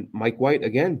 and Mike White,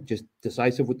 again, just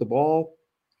decisive with the ball,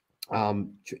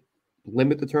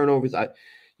 limit the turnovers. I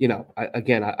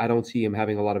don't see him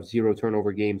having a lot of 0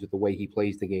 turnover games with the way he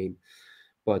plays the game.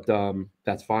 But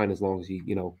that's fine as long as he,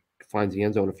 finds the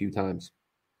end zone a few times.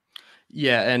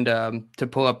 Yeah, and to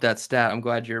pull up that stat, I'm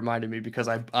glad you reminded me because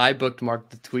I bookmarked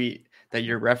the tweet that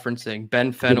you're referencing.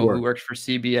 Ben Fennell, who works for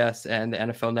CBS and the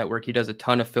NFL Network, he does a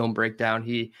ton of film breakdown.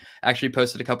 He actually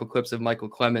posted a couple clips of Michael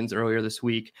Clemens earlier this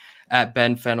week at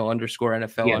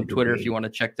 @BenFennell_NFL on Twitter if you want to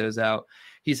check those out.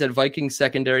 He said Vikings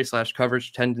secondary /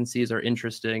 coverage tendencies are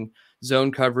interesting.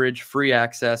 Zone coverage, free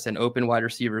access, and open wide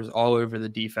receivers all over the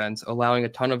defense, allowing a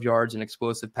ton of yards and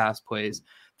explosive pass plays.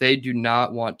 They do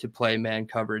not want to play man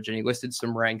coverage. And he listed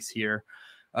some ranks here.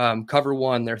 Cover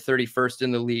 1, they're 31st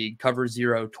in the league. Cover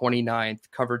 0, 29th.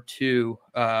 Cover 2,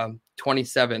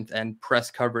 27th. And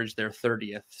press coverage, they're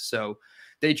 30th. So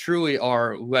they truly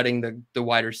are letting the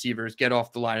wide receivers get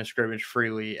off the line of scrimmage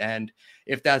freely. And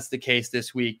if that's the case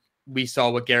this week, we saw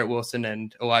what Garrett Wilson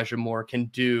and Elijah Moore can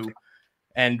do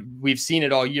And we've seen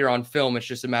it all year on film. It's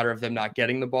just a matter of them not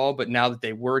getting the ball. But now that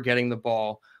they were getting the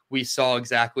ball, we saw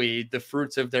exactly the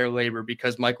fruits of their labor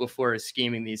because Mike LaFleur is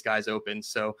scheming these guys open.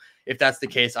 So if that's the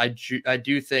case, I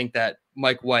do think that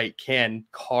Mike White can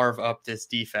carve up this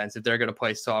defense if they're going to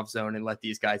play soft zone and let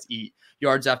these guys eat.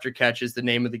 Yards after catch is the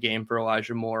name of the game for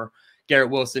Elijah Moore. Garrett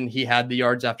Wilson, he had the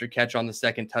yards after catch on the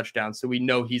second touchdown. So we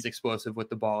know he's explosive with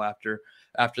the ball after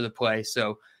the play.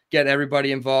 So get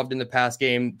everybody involved in the pass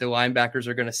game. The linebackers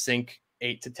are going to sink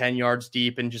 8 to 10 yards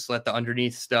deep and just let the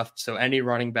underneath stuff. So any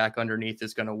running back underneath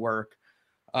is going to work.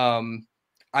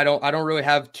 I don't really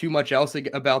have too much else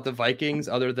about the Vikings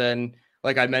other than,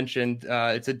 like I mentioned,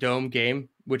 it's a dome game,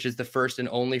 which is the first and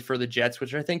only for the Jets,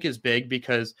 which I think is big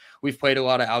because we've played a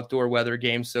lot of outdoor weather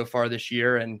games so far this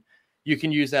year. And you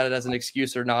can use that as an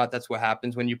excuse or not. That's what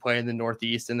happens when you play in the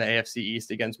Northeast and the AFC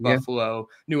East against Buffalo,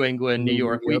 New England, New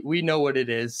York. We know what it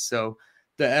is. So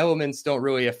the elements don't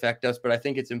really affect us, but I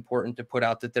think it's important to put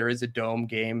out that there is a dome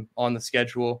game on the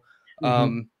schedule.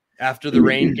 After the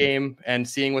rain game and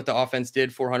seeing what the offense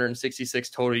did,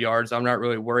 466 total yards, I'm not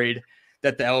really worried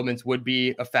that the elements would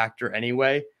be a factor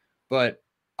anyway. But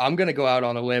I'm going to go out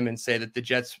on a limb and say that the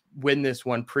Jets win this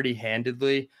one pretty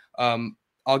handedly.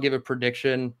 I'll give a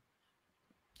prediction.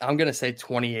 I'm going to say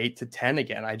 28-10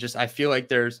 again. I feel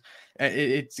like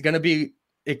it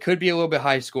could be a little bit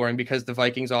high scoring because the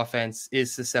Vikings offense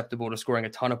is susceptible to scoring a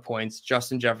ton of points.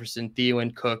 Justin Jefferson,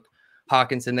 Thielen, Cook,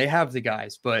 Hawkinson, they have the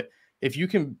guys. But if you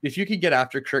could get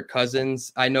after Kirk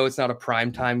Cousins, I know it's not a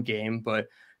primetime game, but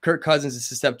Kirk Cousins is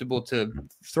susceptible to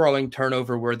throwing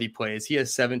turnover worthy plays. He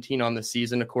has 17 on the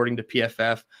season, according to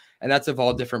PFF. And that's of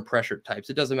all different pressure types.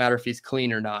 It doesn't matter if he's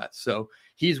clean or not. So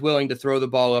he's willing to throw the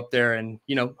ball up there and,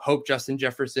 hope Justin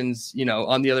Jefferson's,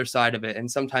 on the other side of it. And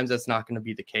sometimes that's not going to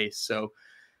be the case. So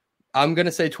I'm going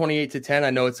to say 28-10. I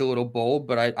know it's a little bold,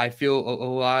 but I feel a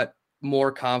lot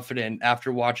more confident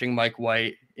after watching Mike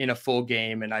White in a full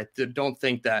game. And I don't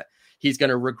think that he's going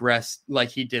to regress like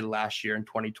he did last year in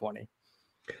 2020.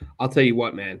 I'll tell you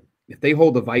what, man, if they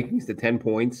hold the Vikings to 10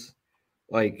 points,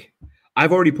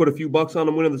 I've already put a few bucks on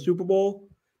them winning the Super Bowl.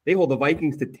 They hold the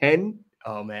Vikings to 10.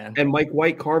 Oh, man. And Mike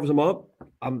White carves them up.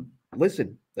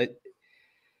 Listen, this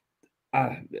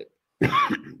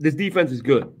defense is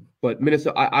good, but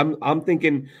Minnesota, I'm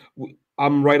thinking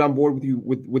I'm right on board with you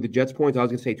with the Jets points. I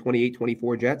was going to say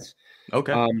 28-24 Jets.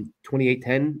 Okay.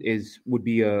 28-10 would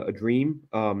be a dream.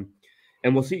 And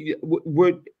we'll see.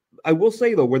 I will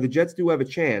say, though, where the Jets do have a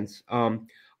chance, to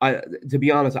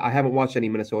be honest, I haven't watched any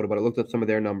Minnesota, but I looked up some of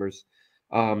their numbers.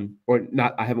 Or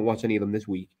not, I haven't watched any of them this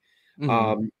week.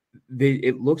 Mm-hmm.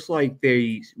 It looks like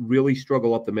they really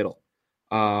struggle up the middle.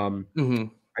 Mm-hmm.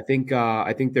 I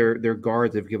think their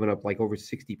guards have given up like over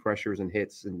 60 pressures and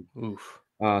hits and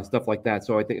stuff like that.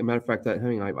 So I think, as a matter of fact, I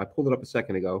pulled it up a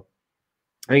second ago.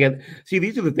 And again, see,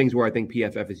 these are the things where I think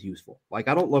PFF is useful. Like,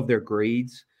 I don't love their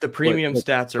grades. The premium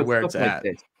stats are where it's at.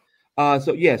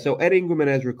 So Ed Ingram and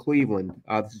Ezra Cleveland,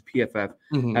 this is PFF,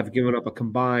 have given up a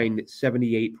combined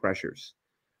 78 pressures.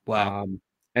 Wow.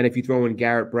 And if you throw in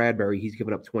Garrett Bradbury, he's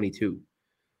given up 22.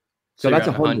 So that's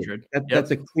 100.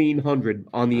 That's a clean 100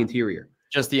 on the interior.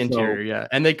 Just the interior, yeah.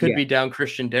 And they could be down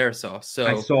Christian Darrisaw. So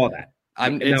I saw that.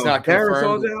 It's not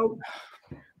confirmed. Out,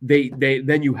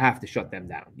 then you have to shut them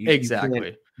down.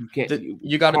 Exactly.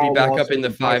 You got to be back up in the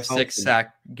 5-6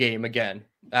 sack game again.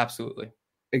 Absolutely.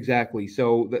 Exactly.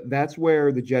 So that's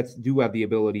where the Jets do have the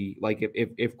ability. Like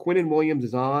if Quinnen Williams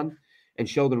is on and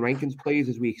Sheldon Rankins plays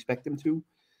as we expect him to,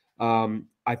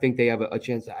 I think they have a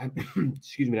chance to,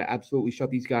 to absolutely shut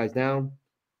these guys down.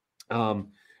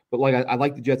 But I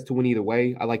like the Jets to win either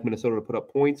way. I like Minnesota to put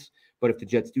up points. But if the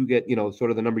Jets do get, sort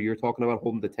of the number you're talking about,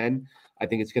 holding to 10, I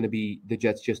think it's going to be the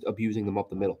Jets just abusing them up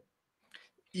the middle.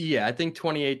 Yeah, I think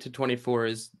 28-24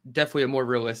 is definitely a more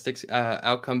realistic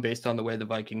outcome based on the way the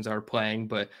Vikings are playing.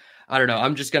 But I don't know.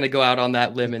 I'm just going to go out on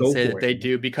that limb and say that they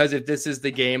do, because if this is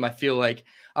the game, I feel like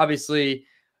obviously,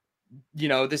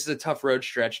 this is a tough road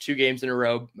stretch, 2 games in a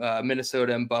row,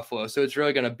 Minnesota and Buffalo. So it's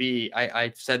really going to be,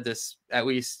 I've said this at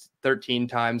least 13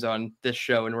 times on this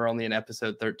show, and we're only in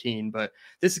episode 13, but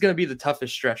this is going to be the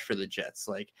toughest stretch for the Jets.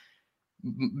 Like,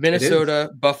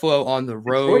 Minnesota, Buffalo on the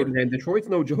road. Detroit's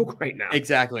no joke right now.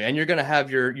 Exactly. And you're going to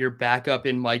have your backup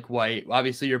in Mike White.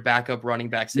 Obviously, your backup running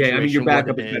back situation. Yeah, I mean, your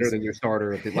backup is better than your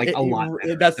starter. A lot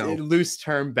better. That's a loose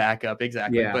term backup.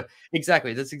 Exactly. Yeah. But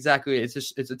exactly. That's exactly.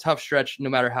 It's a tough stretch no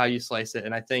matter how you slice it.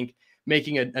 And I think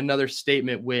making another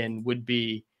statement win would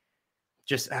be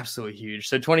just absolutely huge.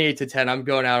 So 28-10, I'm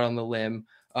going out on the limb.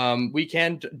 We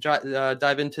can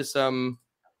dive into some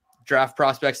draft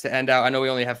prospects to end out. I know we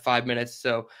only have 5 minutes,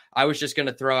 so I was just going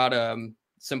to throw out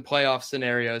some playoff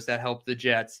scenarios that help the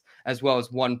Jets, as well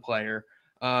as one player.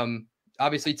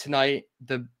 Obviously tonight,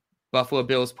 the Buffalo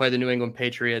Bills play the New England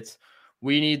Patriots.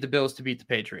 We need the Bills to beat the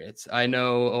Patriots. I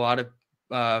know a lot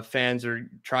of fans are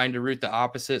trying to root the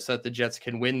opposite so that the Jets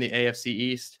can win the AFC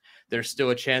East. There's still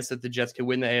a chance that the Jets can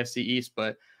win the AFC East,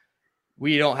 but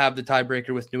we don't have the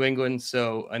tiebreaker with New England.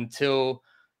 So until,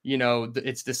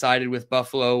 it's decided with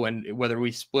Buffalo and whether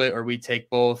we split or we take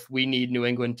both, we need New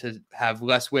England to have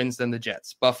less wins than the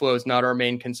Jets. Buffalo is not our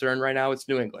main concern right now. It's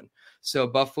New England. So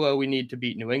Buffalo, we need to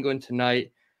beat New England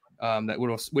tonight,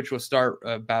 which will start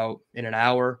about in an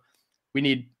hour. We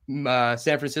need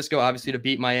San Francisco, obviously, to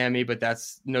beat Miami, but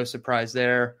that's no surprise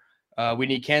there. We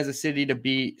need Kansas City to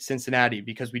beat Cincinnati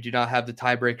because we do not have the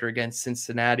tiebreaker against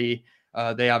Cincinnati.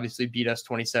 They obviously beat us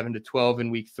 27-12 in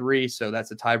week 3, so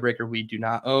that's a tiebreaker we do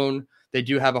not own. They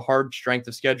do have a hard strength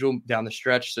of schedule down the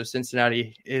stretch, so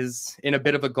Cincinnati is in a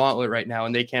bit of a gauntlet right now,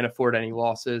 and they can't afford any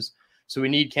losses. So we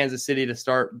need Kansas City to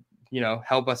start,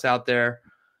 help us out there.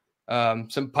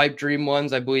 Some pipe dream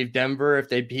ones, I believe Denver, if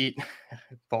they beat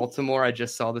Baltimore. I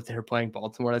just saw that they're playing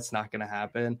Baltimore. That's not going to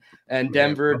happen. And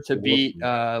Denver to beat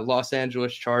Los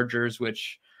Angeles Chargers,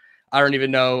 which I don't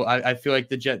even know. I feel like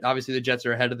the Jets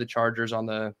are ahead of the Chargers on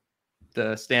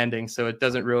the standings, so it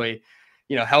doesn't really,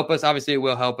 help us. Obviously, it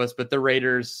will help us, but the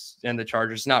Raiders and the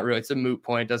Chargers, not really. It's a moot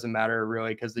point. It doesn't matter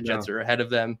really because the Jets are ahead of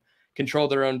them, control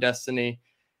their own destiny.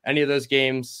 Any of those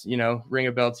games, ring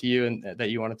a bell to you and that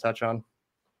you want to touch on?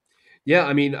 Yeah,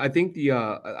 I mean, I think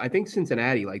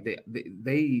Cincinnati, like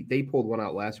they pulled one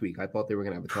out last week. I thought they were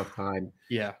going to have a tough time.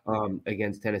 Yeah.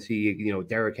 Against Tennessee,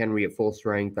 Derrick Henry at full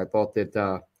strength. I thought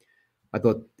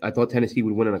Tennessee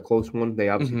would win in a close one. They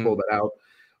obviously pulled it out.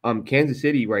 Kansas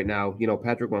City right now,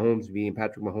 Patrick Mahomes being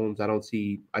Patrick Mahomes,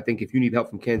 I think if you need help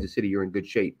from Kansas City, you're in good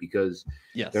shape because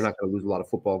they're not going to lose a lot of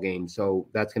football games. So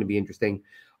that's going to be interesting.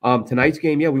 Tonight's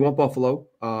game, we want Buffalo.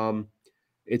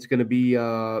 It's going to be,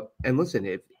 and listen,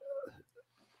 if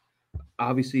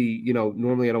obviously,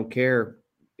 normally I don't care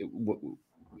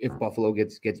if Buffalo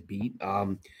gets beat.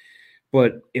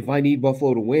 But if I need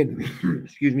Buffalo to win,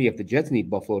 if the Jets need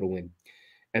Buffalo to win,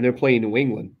 and they're playing New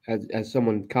England, as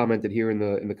someone commented here in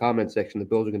the comment section, the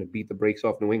Bills are going to beat the brakes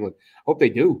off New England. Hope they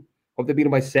do. Hope they beat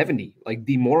them by 70, like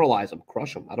demoralize them,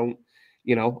 crush them.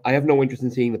 I have no interest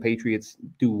in seeing the Patriots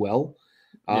do well.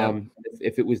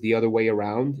 If it was the other way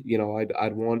around,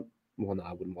 I'd want. Well, no,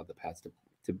 I wouldn't want the Pats to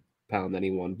pound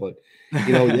anyone, but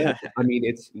I mean,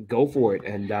 it's go for it,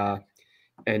 and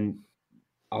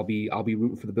I'll be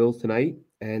rooting for the Bills tonight,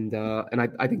 and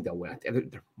I think they'll win.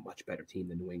 They're a much better team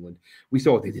than New England. We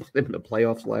saw what they did to them in the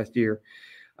playoffs last year.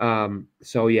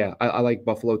 So yeah, I like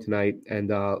Buffalo tonight, and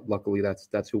luckily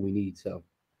that's who we need. So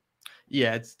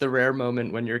yeah, it's the rare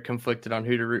moment when you're conflicted on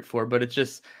who to root for, but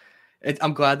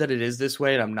I'm glad that it is this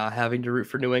way and I'm not having to root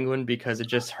for New England because it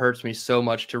just hurts me so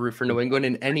much to root for New England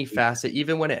in any facet,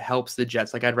 even when it helps the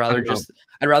Jets. Like I'd rather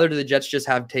the Jets just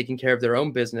have taken care of their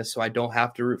own business so I don't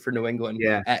have to root for New England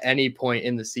at any point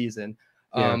in the season.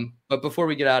 But before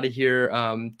we get out of here,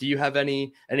 do you have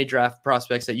any draft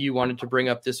prospects that you wanted to bring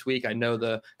up this week? I know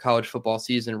the college football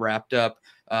season wrapped up.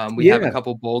 We have a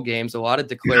couple bowl games, a lot of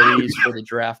declarees for the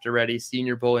draft already.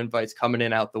 Senior Bowl invites coming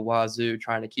in out the wazoo.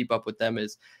 Trying to keep up with them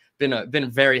is been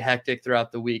very hectic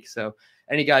throughout the week. So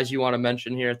any guys you want to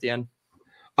mention here at the end?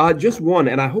 Just one,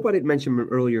 and I hope I didn't mention him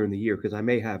earlier in the year because I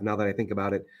may have now that I think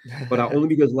about it, but only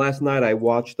because last night I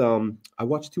watched 2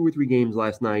 or 3 games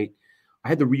last night. I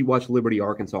had to rewatch Liberty,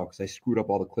 Arkansas because I screwed up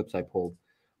all the clips I pulled.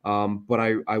 But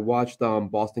I watched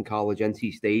Boston College,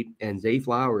 NC State, and Zay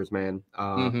Flowers, man.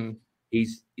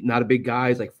 He's not a big guy.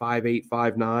 He's like 5'8",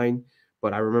 5'9",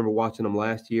 but I remember watching him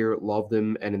last year, loved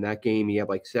him. And in that game, he had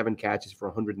like 7 catches for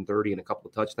 130 and a couple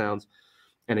of touchdowns.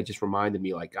 And it just reminded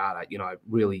me, like, God, I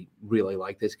really, really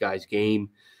like this guy's game.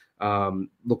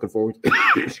 Looking forward,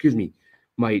 excuse me,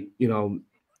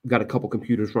 got a couple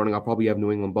computers running. I'll probably have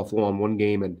New England Buffalo on one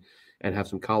game and have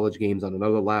some college games on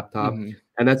another laptop.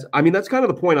 And that's kind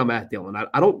of the point I'm at, Dylan.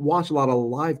 I don't watch a lot of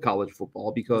live college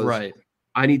football because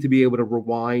I need to be able to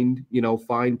rewind,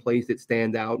 find plays that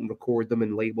stand out and record them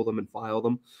and label them and file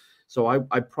them. So I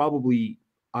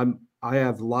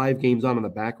have live games on in the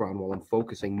background while I'm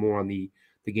focusing more on the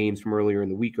games from earlier in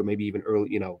the week or maybe even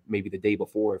early, maybe the day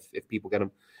before if people get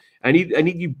them. I need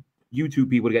you YouTube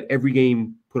people to get every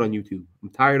game put on YouTube. I'm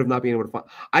tired of not being able to find.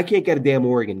 I can't get a damn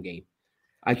Oregon game.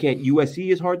 I can't.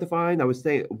 USC is hard to find. I was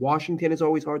saying Washington is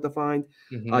always hard to find.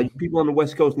 People on the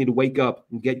West Coast need to wake up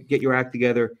and get your act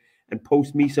together and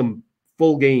post me some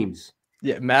full games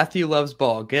Yeah, Matthew loves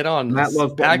ball. Get on Matt this.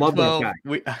 loves ball. Love that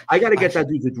Pac-12. guy. I got to get that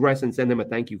dude's address and send him a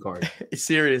thank you card.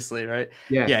 Seriously, right?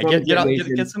 Yeah, Yeah, from get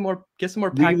Nation. some more We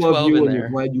love Pac-12 you, in and we're there.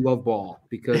 glad you love ball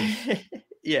because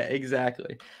Yeah,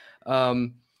 exactly.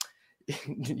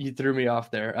 You threw me off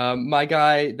there. My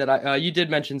guy that you did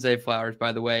mention Zay Flowers,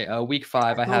 by the way. Week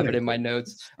 5, I have it in my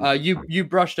notes. You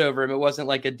brushed over him. It wasn't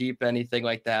like a deep anything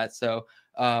like that. So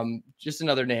just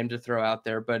another name to throw out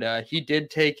there. But he did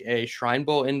take a Shrine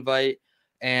Bowl invite,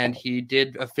 and he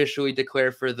did officially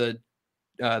declare for the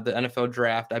NFL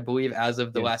draft, I believe, as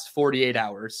of the last 48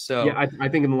 hours. So yeah, I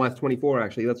think in the last 24,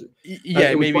 actually. That's it was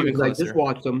maybe funny even because I just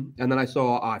watched him, and then I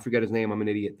saw I forget his name. I'm an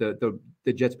idiot.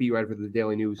 The Jets beat writer for the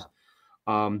Daily News.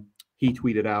 He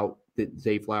tweeted out that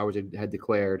Zay Flowers had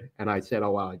declared, and I said,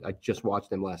 "Oh wow, I just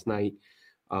watched him last night,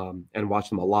 and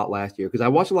watched him a lot last year because I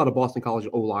watched a lot of Boston College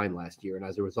O-line last year, and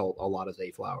as a result, a lot of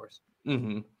Zay Flowers."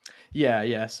 Mm-hmm.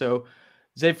 Yeah. So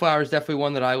Zay Flowers definitely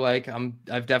one that I like.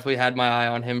 I've definitely had my eye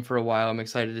on him for a while. I'm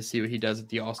excited to see what he does at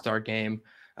the All-Star game.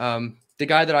 The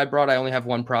guy that I brought, I only have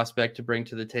one prospect to bring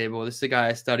to the table. This is the guy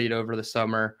I studied over the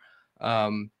summer.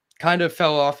 Kind of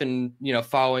fell off in,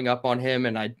 following up on him.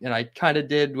 And I kind of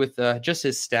did with just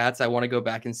his stats. I want to go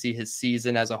back and see his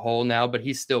season as a whole now, but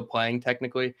he's still playing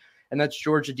technically. And that's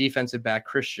Georgia defensive back,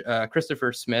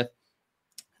 Christopher Smith.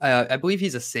 I believe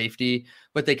he's a safety,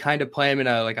 but they kind of play him in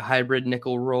a hybrid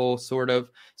nickel role, sort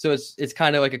of. So it's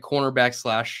kind of like a cornerback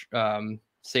slash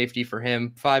safety for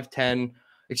him. 5'11",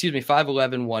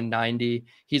 190.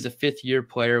 He's a fifth-year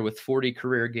player with 40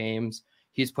 career games.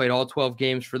 He's played all 12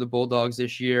 games for the Bulldogs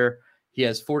this year. He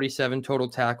has 47 total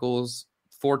tackles,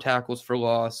 4 tackles for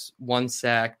loss, 1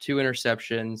 sack, 2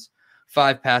 interceptions,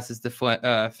 5 passes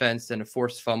defensed, and a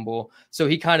forced fumble. So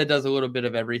he kind of does a little bit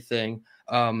of everything.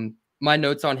 My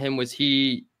notes on him was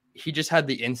he just had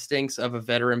the instincts of a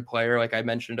veteran player. Like I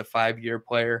mentioned, a 5-year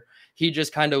player. He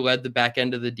just kind of led the back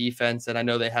end of the defense. And I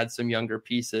know they had some younger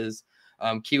pieces.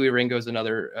 Keely Ringo's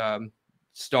another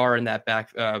star in that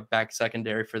back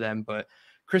secondary for them. But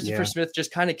Christopher Smith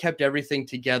just kind of kept everything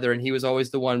together, and he was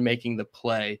always the one making the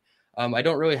play. I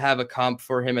don't really have a comp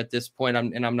for him at this point,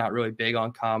 and I'm not really big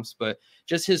on comps, but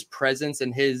just his presence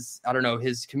and his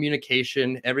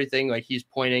communication, everything, like he's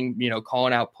pointing,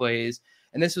 calling out plays.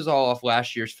 And this was all off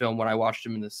last year's film when I watched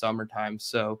him in the summertime.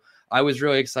 So I was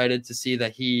really excited to see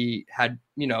that he had,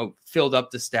 filled up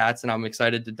the stats, and I'm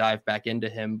excited to dive back into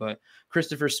him. But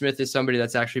Christopher Smith is somebody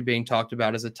that's actually being talked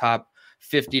about as a top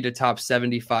 50 to top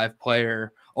 75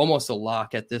 player, almost a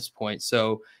lock at this point.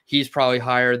 So he's probably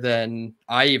higher than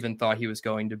I even thought he was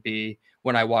going to be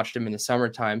when I watched him in the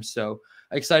summertime. So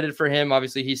excited for him.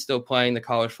 Obviously, he's still playing the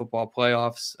college football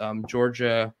playoffs.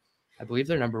 Georgia, I believe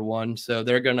they're number 1. So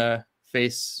they're going to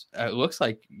face, it looks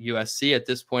like USC at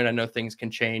this point. I know things can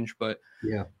change, but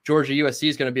Georgia USC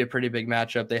is going to be a pretty big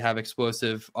matchup. They have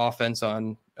explosive offense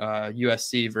on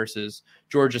USC versus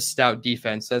Georgia's stout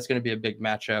defense. That's going to be a big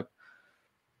matchup.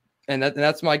 And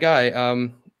that's my guy.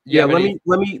 Let me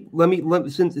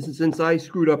since I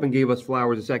screwed up and gave us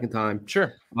Flowers a second time.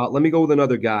 Sure. Let me go with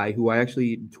another guy who I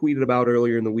actually tweeted about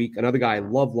earlier in the week. Another guy I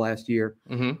loved last year.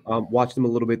 Watched him a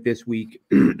little bit this week,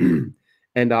 and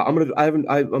I'm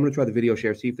gonna try the video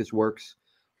share, see if this works.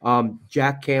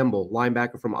 Jack Campbell,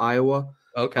 linebacker from Iowa.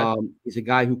 Okay. He's a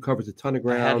guy who covers a ton of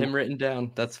ground. I had him written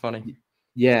down. That's funny.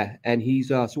 Yeah, and he's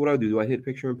so what do I do? Do I hit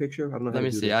picture in picture? I don't know. Let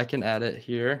me see. This. I can add it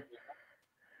here.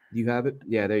 Do you have it?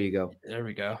 Yeah, there you go. There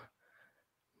we go.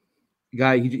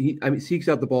 Guy, he seeks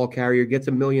out the ball carrier, gets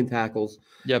a million tackles.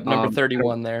 Yep, number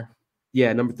 31 there.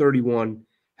 Yeah, number 31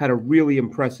 had a really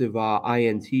impressive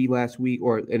INT last week,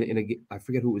 or I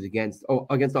forget who it was against. Oh,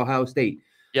 against Ohio State.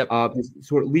 Yep.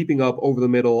 Sort of leaping up over the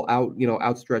middle,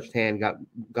 outstretched hand,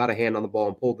 got a hand on the ball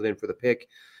and pulled it in for the pick.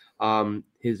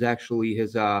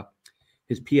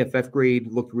 His PFF grade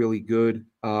looked really good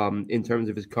in terms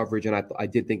of his coverage, and I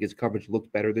did think his coverage looked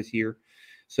better this year.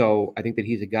 So I think that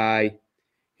he's a guy.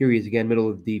 Here he is again, middle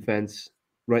of the defense,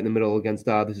 right in the middle against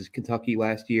this is Kentucky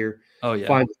last year. Oh yeah,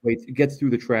 finds his way, gets through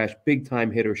the trash, big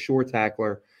time hitter, short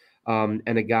tackler, and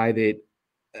a guy that.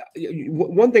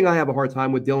 One thing I have a hard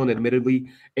time with, Dylan, admittedly,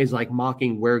 is like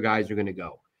mocking where guys are going to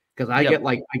go, because I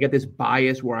get this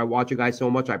bias where I watch a guy so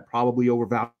much I probably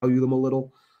overvalue them a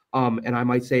little. And I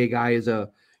might say a guy is a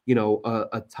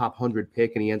top 100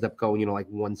 pick and he ends up going, like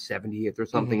 170th or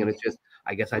something. And it's just,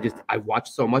 I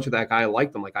watched so much of that guy. I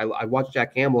liked him. Like I watched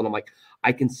Jack Campbell and I'm like,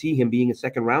 I can see him being a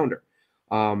second rounder.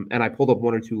 And I pulled up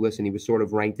 1 or 2 lists and he was sort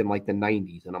of ranked in like the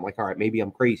 90s. And I'm like, all right, maybe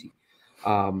I'm crazy.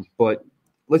 But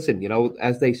listen,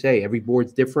 as they say, every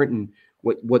board's different. And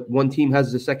what one team has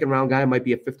as a second round guy might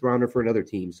be a 5th rounder for another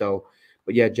team. So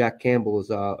But yeah, Jack Campbell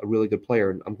is a really good player,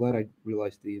 and I'm glad I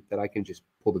realized that I can just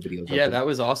pull the videos up. Yeah, that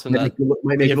was awesome. Might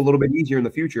make it a little bit easier in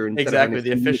the future instead of having Exactly.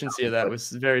 to The see me efficiency of comment, that but was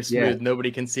very yeah, smooth.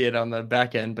 Nobody can see it on the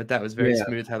back end, but that was very yeah,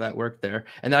 smooth how that worked there.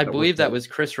 And I that believe worked that out. was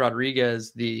Chris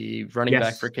Rodriguez, the running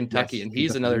back for Yes, Kentucky, yes, and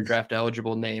he's Kentucky. another draft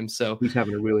eligible name. So He's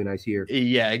having a really nice year.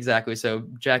 yeah, exactly. So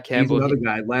Jack He's Campbell, another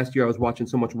guy. Last year, I was watching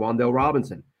so much Wandale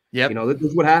Robinson. You yep. know, this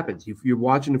is what happens. You're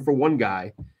watching it for one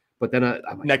guy, but then I'm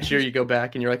like, Next man, year this you go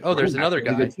back and you're like, oh, there's running back's another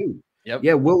really good guy. too. Yep.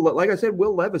 Yeah, like I said,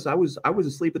 Will Levis. I was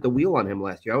asleep at the wheel on him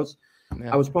last year. I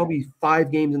Yeah. was probably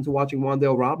 5 games into watching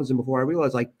Wandale Robinson before I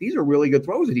realized, like, these are really good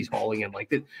throws that he's hauling in.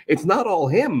 Like, it's not all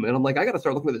him. And I'm like, I got to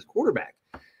start looking at this quarterback.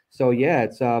 So yeah,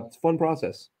 it's a fun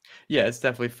process. Yeah, it's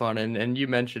definitely fun. And you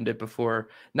mentioned it before.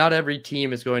 Not every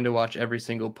team is going to watch every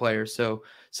single player. So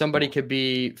somebody could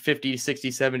be 50,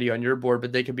 60, 70 on your board,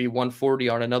 but they could be 140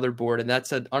 on another board. And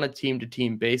that's on a team to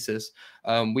team basis.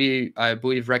 I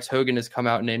believe Rex Hogan has come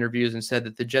out in interviews and said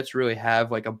that the Jets really have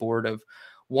like a board of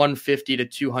 150 to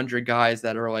 200 guys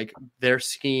that are like their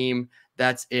scheme.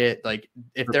 That's it. Like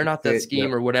if they're not that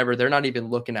scheme or whatever, they're not even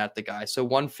looking at the guy. So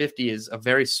 150 is a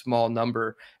very small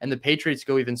number. And the Patriots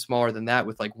go even smaller than that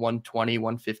with like 120,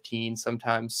 115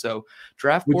 sometimes. So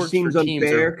draft Which boards seems for teams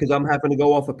unfair are because I'm having to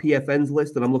go off a PFN's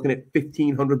list and I'm looking at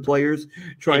 1,500 players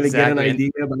trying to get an exactly.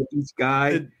 idea about each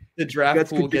guy. The draft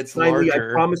Jets pool could just gets kindly, I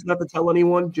larger. promise not to tell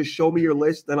anyone. Just show me your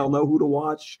list and I'll know who to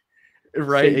watch.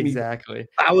 Right. Save me Exactly.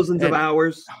 thousands of And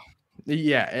hours.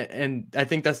 yeah, and I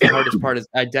think that's the hardest part is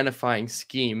identifying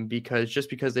scheme, because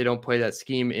just because they don't play that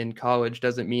scheme in college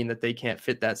doesn't mean that they can't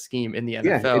fit that scheme in the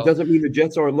Yeah, it NFL. doesn't mean the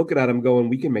Jets aren't looking at him going,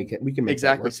 we can make it. We can make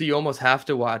Exactly. that work. So you almost have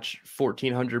to watch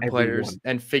 1,400 players Everyone.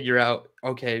 and figure out,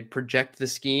 okay, project the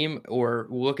scheme or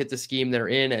look at the scheme they're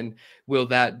in, and will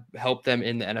that help them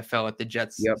in the NFL at the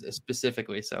Jets Yep.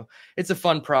 specifically? So it's a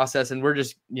fun process, and we're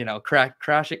just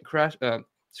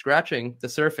scratching the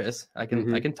surface. I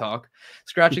can talk,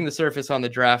 scratching the surface on the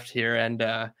draft here, and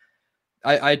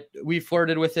we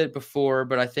flirted with it before,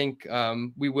 but I think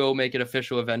we will make it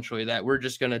official eventually that we're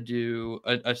just going to do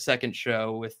a second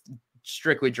show with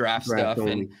strictly draft stuff,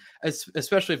 only. and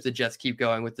especially if the Jets keep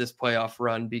going with this playoff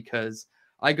run, because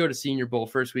I go to Senior Bowl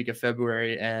first week of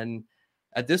February, and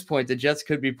at this point the Jets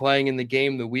could be playing in the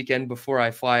game the weekend before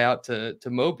I fly out to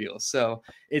Mobile. So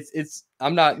it's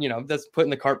I'm not, that's putting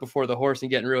the cart before the horse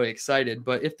and getting really excited,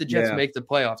 but if the Jets make the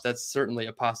playoffs, that's certainly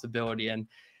a possibility. And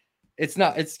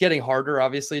it's getting harder,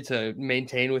 obviously, to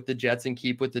maintain with the Jets and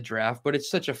keep with the draft, but it's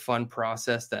such a fun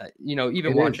process that,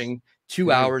 even watching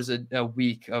 2 hours a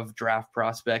week of draft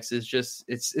prospects is just,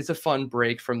 it's a fun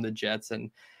break from the Jets. And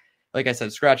like I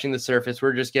said, scratching the surface,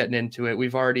 we're just getting into it.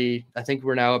 I think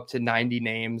we're now up to 90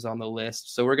 names on the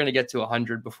list. So we're going to get to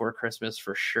 100 before Christmas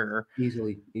for sure.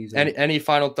 Easily. Any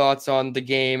final thoughts on the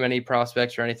game, any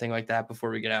prospects or anything like that before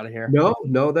we get out of here?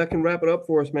 No, that can wrap it up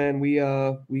for us, man. We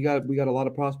got a lot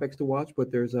of prospects to watch, but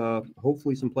there's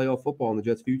hopefully some playoff football in the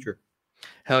Jets' future.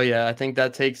 Hell yeah. I think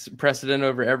that takes precedent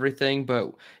over everything,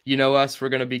 but us, we're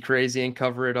going to be crazy and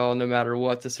cover it all no matter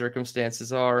what the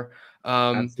circumstances are.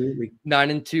 Absolutely.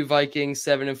 9-2 Vikings,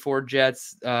 7-4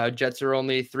 Jets. Jets are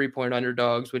only 3-point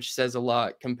underdogs, which says a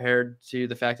lot compared to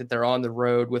the fact that they're on the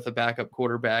road with a backup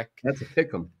quarterback. That's a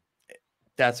pick 'em.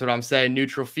 That's what I'm saying.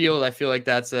 Neutral field. I feel like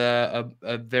that's a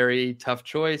very tough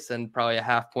choice, and probably a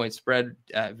 0.5-point spread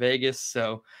at Vegas.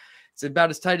 So it's about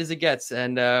as tight as it gets.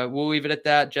 And we'll leave it at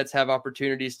that. Jets have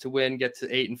opportunities to win, get to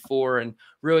 8-4, and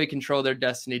really control their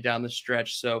destiny down the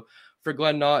stretch. So for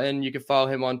Glenn Naughton, you can follow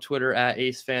him on Twitter at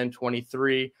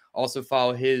AceFan23. Also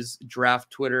follow his draft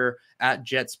Twitter at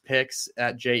JetsPicks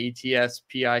at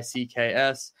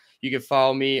JETSPICKS. You can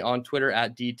follow me on Twitter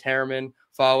at DTereman.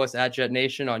 Follow us at Jet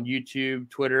Nation on YouTube,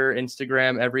 Twitter,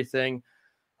 Instagram, everything.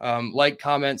 Like,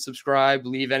 comment, subscribe,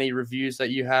 leave any reviews that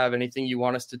you have, anything you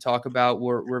want us to talk about.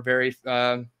 We're very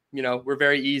we're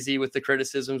very easy with the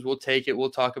criticisms. We'll take it. We'll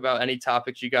talk about any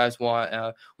topics you guys want.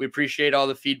 We appreciate all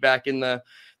the feedback in the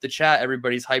chat.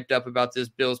 Everybody's hyped up about this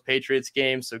Bills-Patriots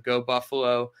game, so go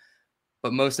Buffalo.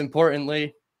 But most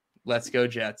importantly, let's go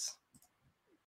Jets.